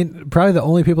 I mean, probably the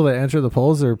only people that answer the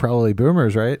polls are probably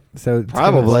boomers, right? So it's kind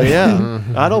of Probably, like- yeah.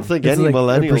 I don't think It's any like a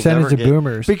millennials percentage ever of get,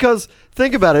 boomers. Because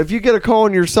think about it, if you get a call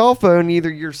on your cell phone, either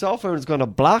your cell phone is going to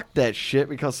block that shit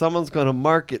because someone's going to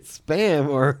mark it spam,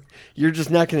 or you're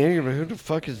just not going to hear. Who the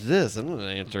fuck is this? I'm not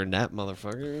answering that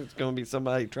motherfucker. It's going to be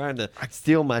somebody trying to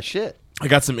steal my shit. I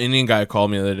got some Indian guy called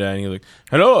me the other day, and he's like,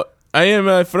 "Hello, I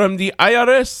am from the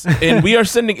IRS, and we are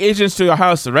sending agents to your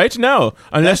house right now,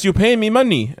 unless you pay me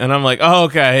money." And I'm like, "Oh,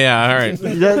 okay, yeah, all right."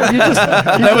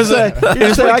 That was a- You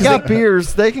just say, I got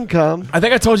beers. They can come. I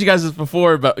think I told you guys this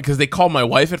before, but because they called my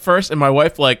wife at first, and my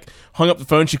wife like hung up the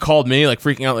phone. She called me like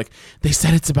freaking out, like they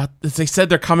said they said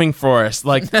they're coming for us,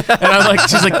 like, and I'm like,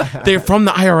 she's like, they're from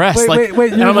the IRS, like,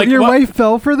 wait, and I'm like, your "What?" wife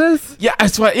fell for this? Yeah,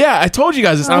 that's why. Yeah, I told you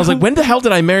guys this. And I was like, when the hell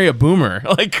did I marry a boomer?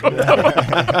 Like,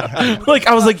 like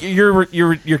I was like, you're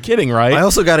kidding, right? I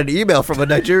also got an email from a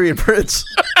Nigerian prince.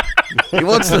 He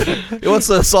wants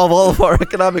to solve all of our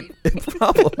economic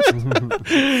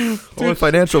problems, all our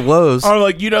financial woes. Or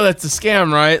like, that's a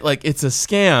scam, right? Like, it's a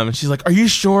scam. And she's like, are you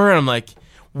sure? And I'm like,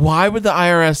 why would the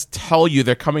IRS tell you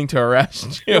they're coming to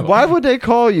arrest you? Why would they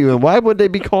call you, and why would they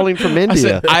be calling from I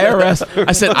India? said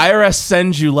IRS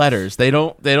sends you letters. They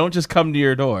don't just come to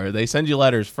your door. They send you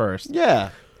letters first. Yeah.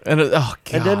 And oh god.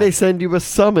 And then they send you a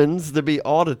summons to be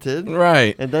audited.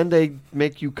 right. And then they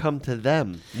make you come to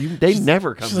them. They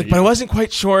never come She's to like, you. but I wasn't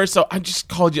quite sure, so I just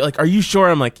called you. Like, are you sure?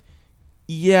 I'm like,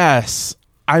 yes,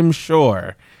 I'm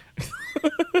sure.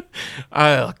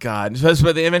 Oh God!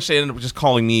 But they eventually ended up just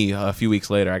calling me a few weeks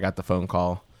later. I got the phone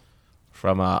call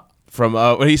from from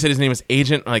what he said his name was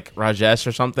Agent like Rajesh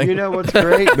or something. You know what's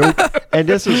great? And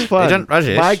this is fun. Agent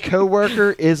Rajesh. My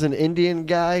coworker is an Indian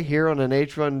guy here on an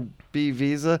H-1B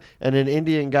visa, and an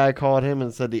Indian guy called him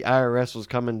and said the IRS was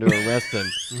coming to arrest him.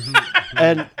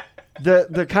 And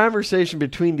the conversation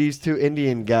between these two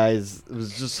Indian guys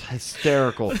was just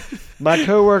hysterical. My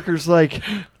coworker's like,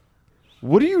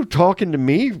 "What are you talking to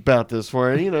me about this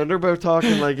for?" And, they're both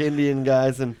talking like Indian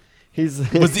guys, and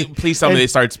Please tell me they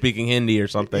started speaking Hindi or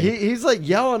something. He's like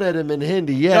yelling at him in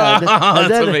Hindi. Yeah, That's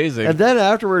then, amazing. And then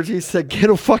afterwards, he said, "Get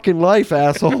a fucking life,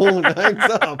 asshole!" and hangs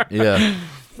up. Yeah.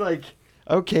 It's like,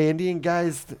 okay, Indian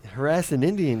guys harassing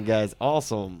Indian guys,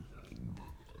 awesome.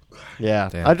 Yeah,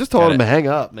 Damn. I just told Got him it. to hang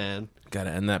up, man. Got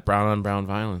to end that brown on brown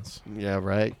violence. Yeah,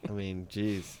 right. I mean,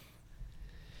 jeez.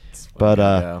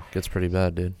 But Gets pretty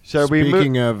bad, dude. so we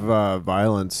Speaking of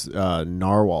violence,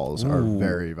 narwhals are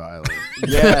very violent.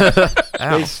 yeah,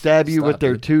 they stab you with Stop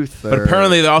their it. tooth. But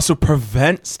apparently they also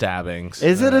prevent stabbings.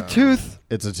 Is it a tooth?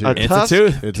 It's a A tooth. It's tusk? a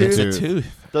tooth. It's a It's a tooth.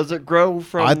 tooth. Does it grow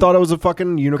from? I thought it was a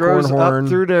fucking unicorn grows horn. up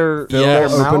through their, Phil their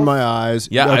Yes. opened mouth? my eyes.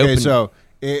 Yeah, I Okay, opened- so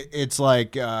it's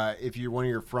like if one of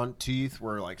your front teeth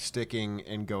were like sticking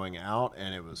and going out,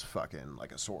 and it was fucking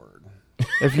like a sword.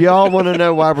 If y'all want to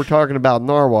know why we're talking about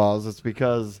narwhals, it's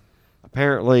because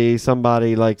apparently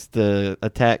somebody likes to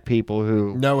attack people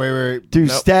who No, wait. do Nope.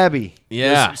 stabby.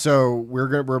 Yeah. So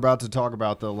we're about to talk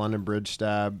about the London Bridge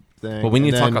stab thing. But we need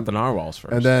and to talk then- about the narwhals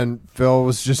first. And then Phil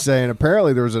was just saying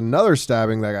apparently there was another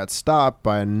stabbing that got stopped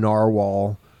by a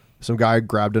narwhal. Some guy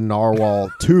grabbed a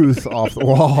narwhal tooth off the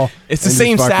wall. it's the and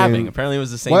same just fucking- stabbing. Apparently it was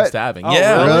the same What? stabbing. Oh,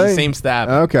 Yeah, it was really? the same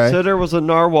stabbing. Okay. So there was a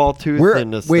narwhal tooth Where, in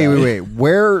this. wait.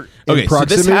 Where Okay, in so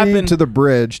this proximity happened- to the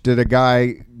bridge did a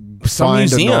guy Some find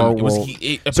museum. a It narwhal? was, So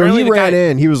apparently he the ran guy-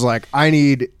 in. He was like, "I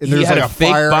need." And He there's had like a a fake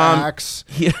fire bomb. axe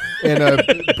He- and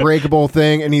a breakable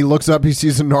thing, and he looks up. He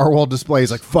sees a narwhal display.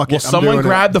 He's like, "Fuck Well, it!" I'm someone doing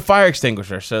grabbed the fire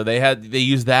extinguisher, so they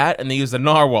used that, and they used the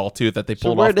narwhal tooth that they So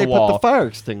pulled where'd off the they wall. put the fire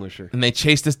extinguisher? And they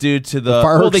chased this dude to the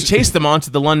fire well, they ex- chased him onto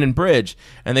the London Bridge,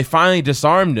 and they finally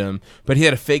disarmed him. But he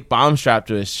had a fake bomb strapped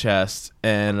to his chest,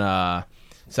 and so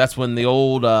that's when the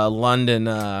old London,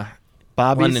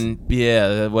 Bobby's.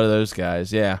 yeah, one of those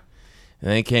guys, yeah. And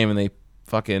they came and they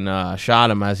fucking shot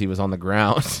him as he was on the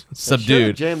ground, Should've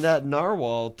subdued. jammed that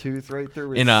narwhal tooth right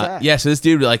through his In sack. yeah, so this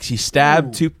dude he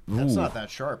stabbed two. That's ooh. not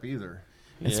that sharp either.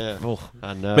 Yeah, Oh.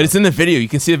 I know. But it's in the video. You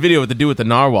can see the video with the dude with the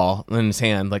narwhal in his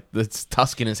hand, like this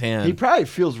tusk in his hand. He probably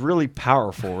feels really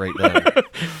powerful right now.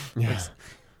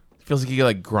 Feels like he could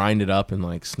like grind it up and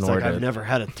like It's snort like I've it. never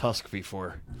had a tusk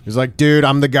before. He's like, "Dude,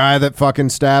 I'm the guy that fucking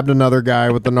stabbed another guy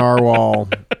with the narwhal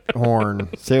horn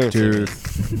Seriously.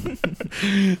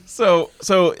 tooth." So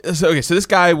okay. So this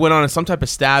guy went on some type of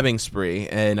stabbing spree,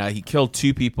 and he killed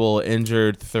 2 people,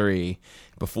 injured 3,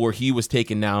 before he was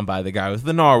taken down by the guy with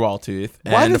the narwhal tooth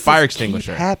Why and the does fire this keep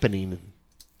extinguisher. happening?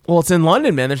 Well, it's in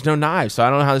London, man. There's no knives, so I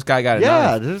don't know how this guy got a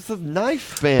Yeah, knife. there's a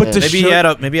knife ban. But to Maybe show-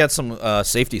 he had some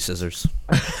safety scissors.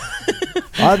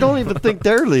 I don't even think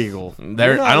they're legal. They're-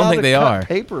 You're not I don't allowed think to they cut are.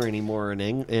 paper anymore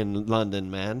in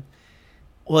London, man.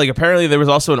 Well, like apparently there was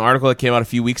also an article that came out a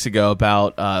few weeks ago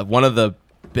about one of the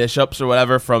bishops or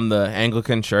whatever from the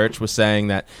Anglican Church was saying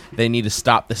that they need to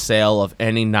stop the sale of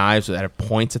any knives that have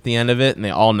points at the end of it, and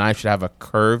all knives should have a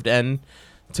curved end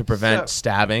to prevent So-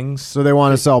 stabbings. So they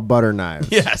want to sell butter knives.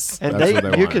 Yes, And That's what they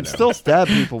you wanna can do. still stab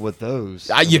people with those.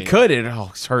 you mean, could. It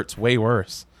hurts way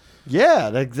worse. Yeah,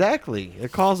 exactly.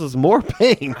 It causes more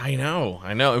pain. I know.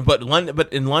 But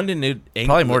in London,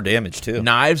 Probably more damage too.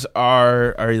 Knives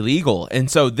are illegal, and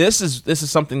so this is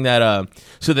something that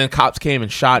so then cops came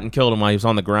and shot and killed him while he was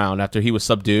on the ground after he was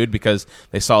subdued because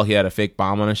they saw he had a fake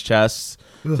bomb on his chest.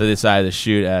 So they decided to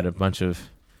shoot at a bunch of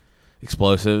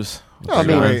explosives. I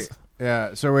mean, Wait,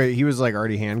 yeah. So wait, he was like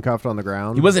already handcuffed on the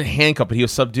ground. He wasn't handcuffed, but he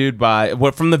was subdued by.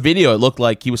 Well, from the video, it looked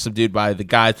like he was subdued by the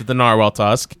guys with the narwhal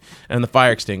tusk and the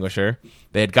fire extinguisher.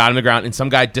 They had got him to the ground, and some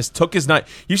guy just took his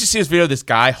knife. You should see this video of this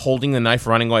guy holding the knife,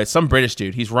 running away. It's some British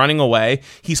dude. He's running away.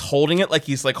 He's holding it like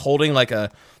he's like holding like a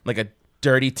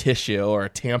dirty tissue or a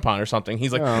tampon or something.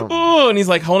 He's like, Oh. oh, and he's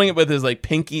like holding it with his like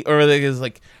pinky or like his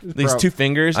like these Bro. 2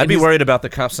 fingers. I'd and be he's- worried about the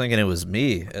cops thinking it was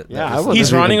me. Yeah, I wouldn't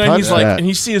He's have running even and he's touched like, that. and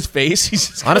you see his face. He's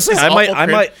just Honestly, this I might- awful I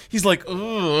grin. might- He's like,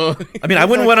 ugh. I mean, I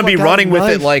wouldn't like, want to be fuck running out with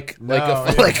knife. it like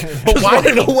But why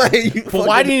running away. But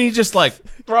why didn't he just like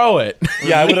throw it?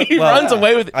 Yeah, I would've- he well, runs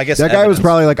away with it. I guess That guy was evidence.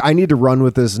 probably like, "I need to run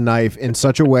with this knife in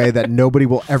such a way that nobody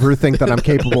will ever think that I'm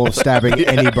capable of stabbing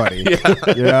anybody."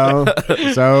 You know,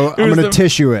 so I'm was gonna the-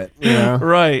 tissue it. You know,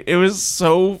 Right. It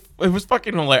was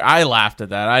fucking hilarious. I laughed at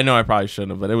that. I know I probably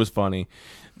shouldn't have, but it was funny.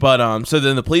 But so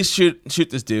then the police shoot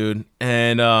this dude,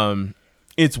 and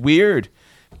it's weird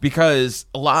because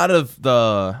a lot of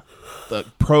the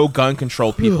pro gun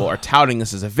control people are touting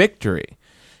this as a victory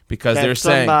because That they're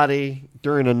saying, somebody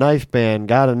during a knife ban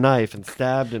got a knife and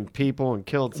stabbed and people and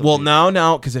killed some well, people.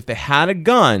 no, because if they had a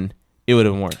gun, it would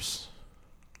have been worse.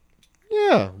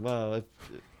 Yeah, well, if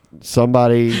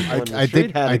somebody on the I street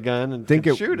think- had I a gun and think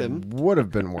could it shoot him. would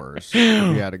have been worse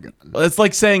if he had a gun. It's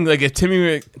like saying like if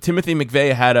Timothy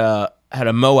McVeigh had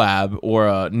a Moab or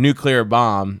a nuclear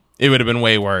bomb, it would have been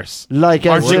way worse. Like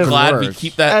Aren't as you if glad we worse.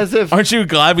 keep that? As if aren't you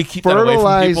glad we keep that away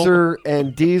from people? fertilizer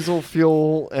and diesel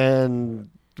fuel and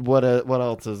what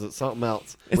else is it? Something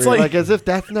else. It's Where, like- as if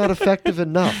that's not effective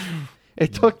enough.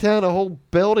 It took down a whole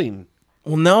building.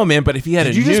 Well, no, man. But if he had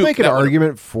Did a you just nuke, make an that would've-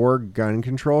 argument for gun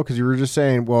control? Because you were just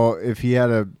saying, well, if he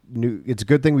had a it's a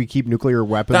good thing we keep nuclear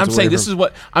weapons. I'm away saying this from- is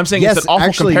what I'm saying. Yes, it's an awful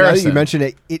actually, now that comparison. you mentioned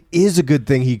it, it is a good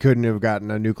thing he couldn't have gotten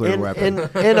a nuclear In weapon.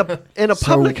 a So,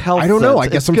 public health I don't know. sense, I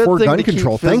guess it's I'm a good for thing gun to keep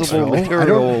control. Thanks, visible Phil. I material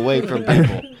don't- away from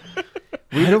people.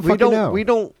 I don't fucking know.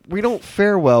 We don't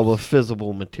fare well with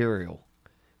visible material.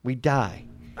 We die.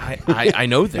 I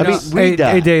know this. I mean, we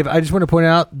die. Hey, Dave, I just want to point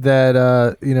out that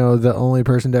the only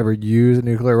person to ever use a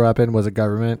nuclear weapon was a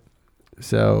government.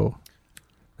 So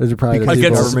those are probably because the the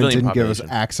Against people. the government civilian didn't give us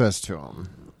population. access to them.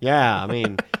 Yeah, I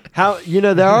mean, how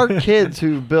there are kids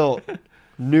who built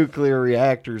nuclear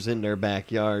reactors in their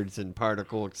backyards and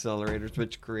particle accelerators,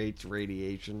 which creates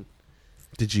radiation.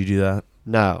 Did you do that?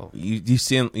 No, You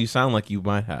sound like you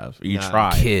might have. Or you No.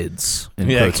 tried. Kids in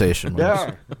Yeah. quotation there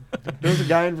marks. are. There's a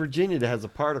guy in Virginia that has a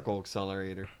particle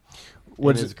accelerator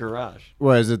What's in his garage.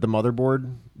 What is it? The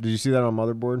motherboard? Did you see that on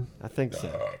motherboard? I think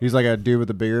so. He's like a dude with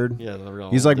a beard. Yeah, the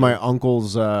real. He's like dude. my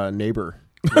uncle's neighbor.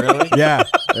 Really? Yeah,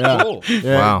 yeah. Cool.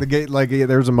 Yeah, Wow.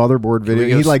 There's a motherboard video.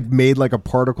 we He go like made like a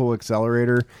particle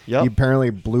accelerator. Yep. He apparently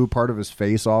blew part of his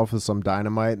face off with some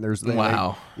dynamite. And they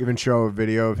Wow. even show a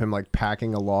video of him like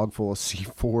packing a log full of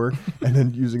C4 and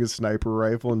then using a sniper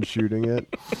rifle and shooting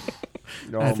it.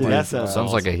 Oh See, my that sounds God.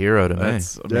 Sounds like a hero to me.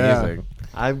 That's Yeah.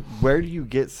 amazing. Where do you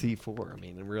get C4? I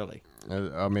mean, really?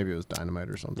 Maybe it was dynamite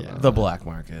or something. Yeah. I don't The know. black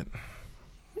market.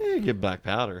 Yeah, you get black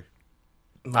powder.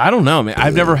 I don't know, man.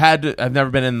 I've never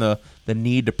been in the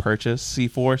need to purchase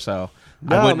C4, so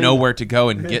No, I I wouldn't mean- know where to go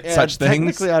and get Yeah, such things.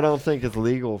 Technically, I don't think it's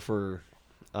legal for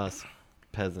us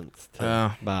peasants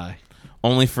to buy.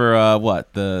 Only for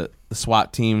what the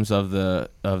SWAT teams of the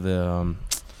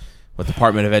what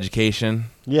Department of Education.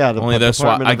 Yeah, the Only those SWAT.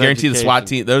 Department I of guarantee the SWAT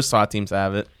Education. team. Those SWAT teams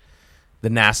have it. The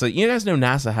NASA. You guys know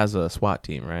NASA has a SWAT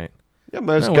team, right? Yeah,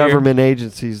 most Isn't that weird? government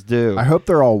agencies do. I hope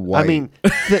they're all white. I mean,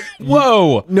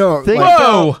 Whoa! no, think- like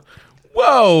Whoa!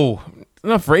 Whoa!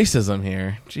 Enough racism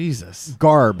here. Jesus.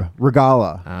 garb,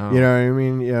 regala. Oh. You know what I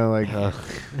mean? You know, like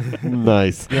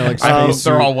nice. you know, like I hope space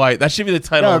they're suit. all white. That should be the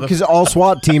title. No, of the because all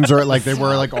SWAT teams are like they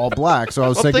wear like all black. So I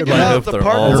was Well, thinking think like about hope the they're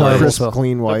park. all they're white. crisp, Also.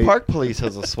 clean The white. park police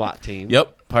has a SWAT team.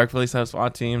 Yep. Park Police have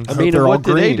SWAT teams. I mean, they're all what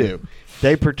do they green. do?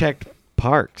 They protect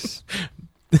parks.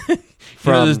 You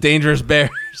know those dangerous bears.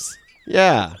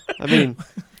 Yeah, I mean,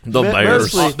 The Ma-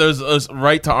 bears. mostly- those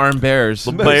right to arm bears.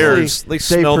 The mostly bears. They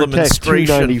smell the protect menstruation.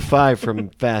 295 from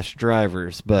fast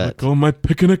drivers, but Go my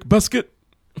picnic basket.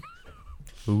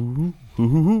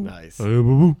 nice.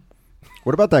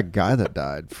 What about that guy that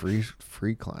died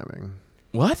free climbing?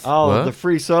 What? Oh, What? the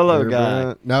free solo Remember guy.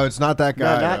 that? No, it's not that No,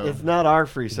 guy. it's not our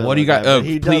free solo. What do you got- guy, oh, but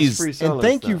he please. does free solo And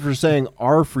thank you stuff. for saying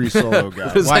our free solo guy.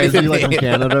 What does Why that is he even like from mean?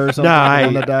 Canada or something? No, The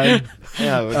one that died.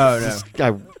 Yeah, Oh, this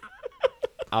guy.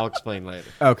 I'll explain later.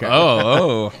 Okay.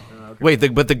 Oh,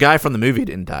 Wait, but the guy from the movie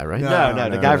didn't die, right? No,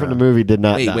 the guy from the movie did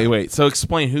not. die. wait. So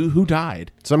explain who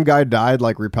died? Some guy died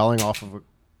like rappelling off of a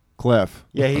cliff.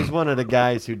 Yeah, he's one of the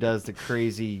guys who does the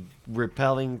crazy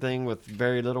rappelling thing with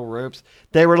very little ropes.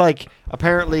 They were like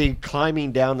apparently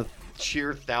climbing down the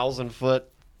sheer 1,000-foot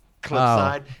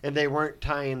cliffside, and they weren't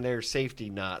tying their safety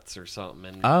knots or something,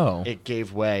 and Oh. it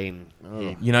gave way.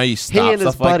 And You know, you he stop and his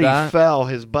stuff like buddy that. fell.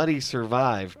 His buddy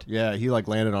survived. Yeah, he like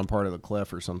landed on part of the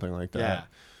cliff or something like that. Yeah,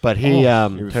 but he He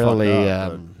was totally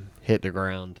fucked up, hit the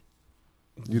ground.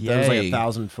 That was like Yay.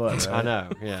 1,000 foot. Right? I know.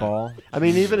 Yeah. Fall. I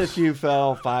mean, even if you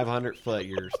fell 500 foot,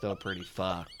 you're still pretty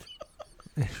fucked.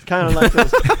 Kind of like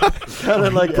those, kind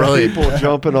of like the Brilliant. people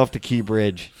jumping off the Key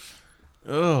Bridge.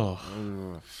 Oh,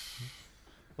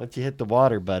 Once you hit the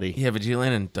water, buddy. yeah, but you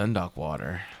land in Dundalk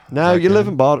water. No, Is you that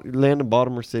live good? in land in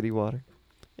Baltimore City water.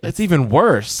 That's even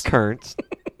worse. Currents.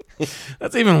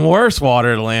 That's even worse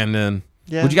water to land in.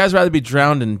 Yeah. Would you guys rather be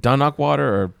drowned in Dundalk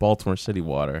water or Baltimore City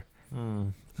water? I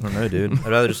don't know, dude. I'd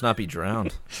rather just not be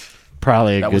drowned.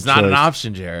 Probably a That good was not an choice.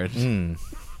 option, Jared.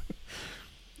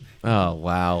 Oh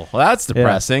wow, well that's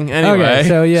depressing. Anyway, Okay,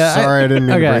 so yeah. Sorry, I didn't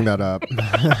mean to okay. bring that up.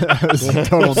 That was a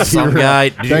total Some derail. guy.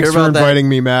 Did you Thanks hear for about that? inviting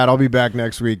me, Matt. I'll be back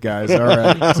next week, guys. All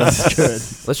right, sounds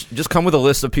good. Let's just come with a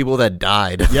list of people that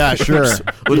died. Yeah, sure.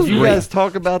 We'll Did you read- guys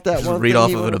talk about that just one? read thing off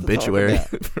he of an wanted to talk obituary.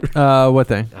 about? What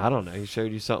thing? I don't know. He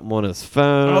showed you something on his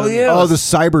phone. Oh, yeah. Oh, the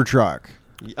Cybertruck.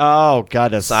 Oh God,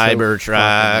 that's so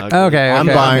Cybertruck. fucking ugly. Okay, I'm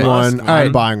okay. buying okay. one. All right.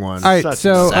 I'm buying one. All right, Such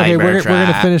so a okay, we're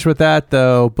gonna Cybertruck. finish with that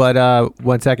though. But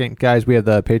 1 second, guys, we have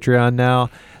the Patreon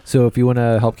now. So if you want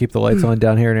to help keep the lights on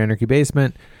down here in Anarchy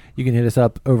Basement, you can hit us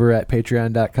up over at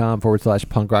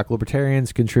patreon.com/punk rock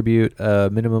libertarians. Contribute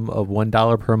a minimum of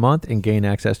 $1 per month and gain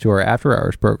access to our after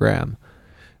hours program.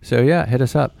 So yeah, hit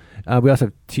us up. We also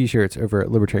have t-shirts over at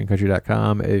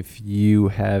libertariancountry.com. If you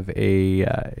have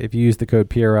if you use the code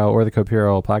PRL or the code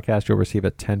PRL podcast, you'll receive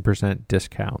a 10%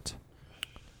 discount.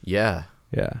 Yeah.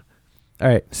 Yeah. All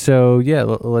right. So yeah,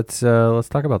 let's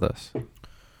talk about this.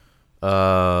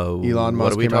 Elon what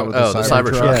Musk are we came out talking? with Oh, the the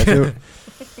Cybertruck. Cybertruck.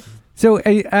 So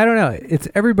I don't know. It's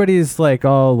everybody's like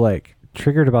all like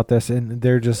triggered about this, and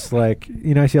they're just like,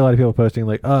 I see a lot of people posting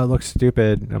like, "Oh, it looks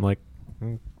stupid." And I'm like,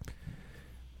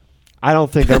 I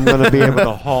don't think I'm going to be able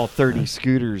to haul 30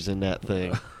 scooters in that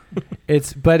thing.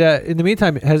 it's. But in the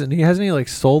meantime, hasn't he like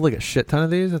sold like a shit ton of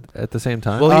these at the same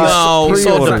time? Well, he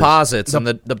sold pre-orders. deposits, and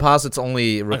the deposits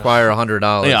only require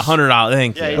 $100. Yeah, $100.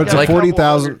 Thank you. Yeah, It's got a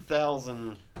 40,000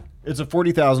 100,000. It's a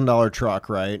 $40,000 truck,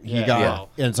 right? He Yeah. got,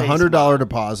 Yeah. and it's a Base $100 model.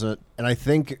 deposit, and I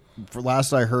think, for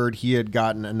last I heard, he had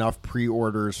gotten enough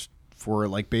pre-orders for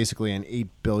like basically an $8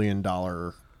 billion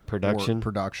Production.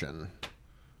 production.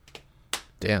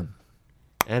 Damn.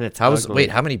 And it's How ugly.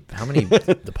 many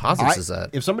deposits is that?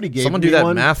 If somebody gave Someone me do that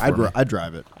one, math for I'd, me. I'd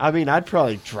drive it. I mean, I'd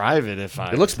probably drive it if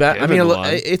I. It looks bad. I given mean,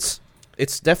 one. it's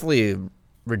definitely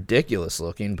ridiculous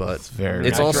looking, but It's very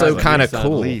it's nice. also Drive a kind of Nissan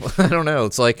cool. Leaf. I don't know.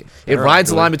 It's like it They're rides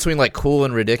the ugly. line between like cool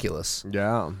and ridiculous,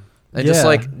 Yeah. and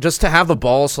Yeah. just to have the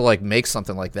balls to like make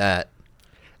something like that.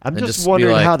 I'm and just just be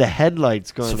wondering like, how the headlights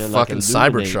It's going a to like fucking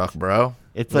illuminate. Cybertruck, bro.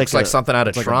 It's Looks like something out of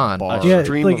it's like a Tron. bar. yeah,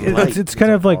 stream like of light. it's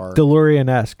kind of a like bar.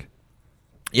 DeLorean-esque.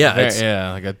 Yeah, Very- it's,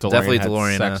 yeah, like a DeLorean definitely had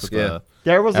DeLorean-esque, sex with yeah. a-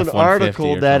 There was an F-150 article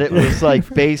or that it something. was like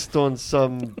based on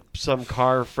some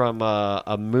car from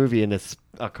a movie, and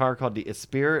a car called the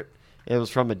Spirit. It was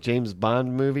from a James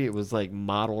Bond movie. It was like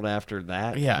modeled after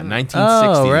that. Yeah, 1960s.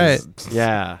 Oh, right.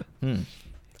 Yeah. Hmm.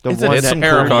 The It's one a that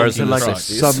terrible turned cars into in the like a truck.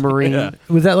 submarine. Yeah.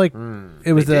 Was that like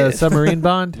it was They a did. submarine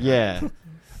Bond? Yeah.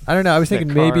 I don't know. I was That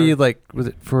thinking maybe car. like was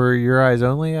it For Your Eyes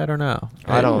Only? I don't know.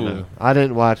 I don't know. I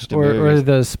didn't watch the Or movie.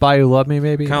 The Spy Who Loved Me?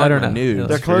 Maybe Kinda I don't like know. Nude. Yeah.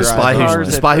 The For close Your Spy Who- cars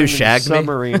The that Spy Who turned into Shagged Me?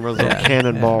 submarine was a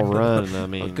Cannonball Run. I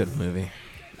mean, A good movie.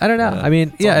 I don't know. Yeah. I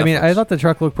mean, It's on I Netflix. thought the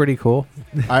truck looked pretty cool.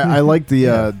 I like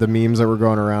the memes that were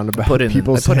going around about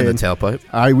people I put in saying, the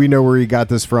tailpipe. we know where he got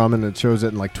this from, and it shows it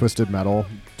in like Twisted Metal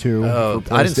too. Oh,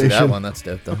 for I didn't see that PlayStation. one. That's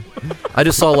dope though. I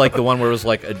just saw like the one where it was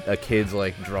like a kid's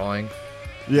like drawing.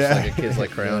 Yeah. Like a kid's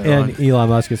like crayon And drawing. Elon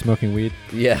Musk is smoking weed.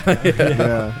 Yeah.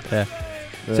 yeah.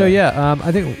 So yeah,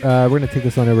 I think we're gonna take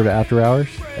this on over to After Hours.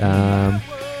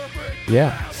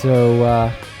 Yeah.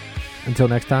 So until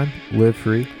next time, live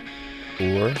free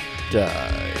or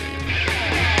die.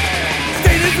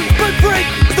 Statism's footprint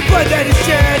is the blood that is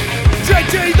shed,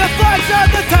 drenching the flags of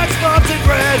the tax bombs in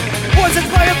red. Poisoned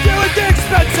by a few at the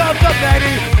expense of the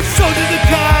many, soldiers and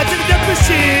gods in a death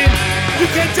machine. You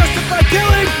can't justify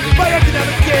killing by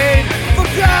economic gain. For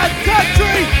God,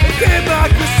 country, and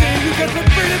democracy, you can put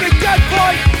freedom and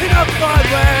gunpoint in a foreign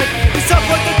land. You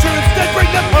support the troops, then bring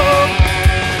them home.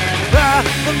 I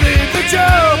believe that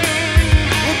you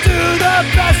will do the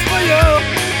best for you.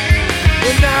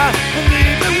 And I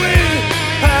believe that we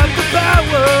have the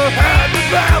power,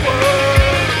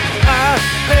 I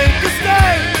hate the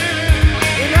state,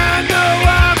 and I know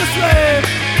I'm a slave.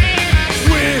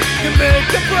 We can make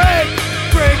the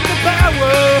break the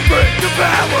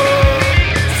power.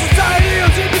 Society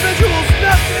owes individuals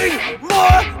nothing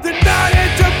more than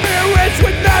non-interference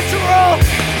with natural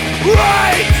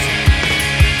rights.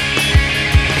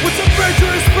 Once a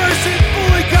virtuous person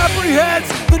fully comprehends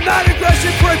the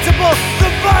non-aggression principle, the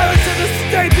violence of the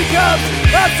state becomes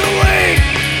obsolete.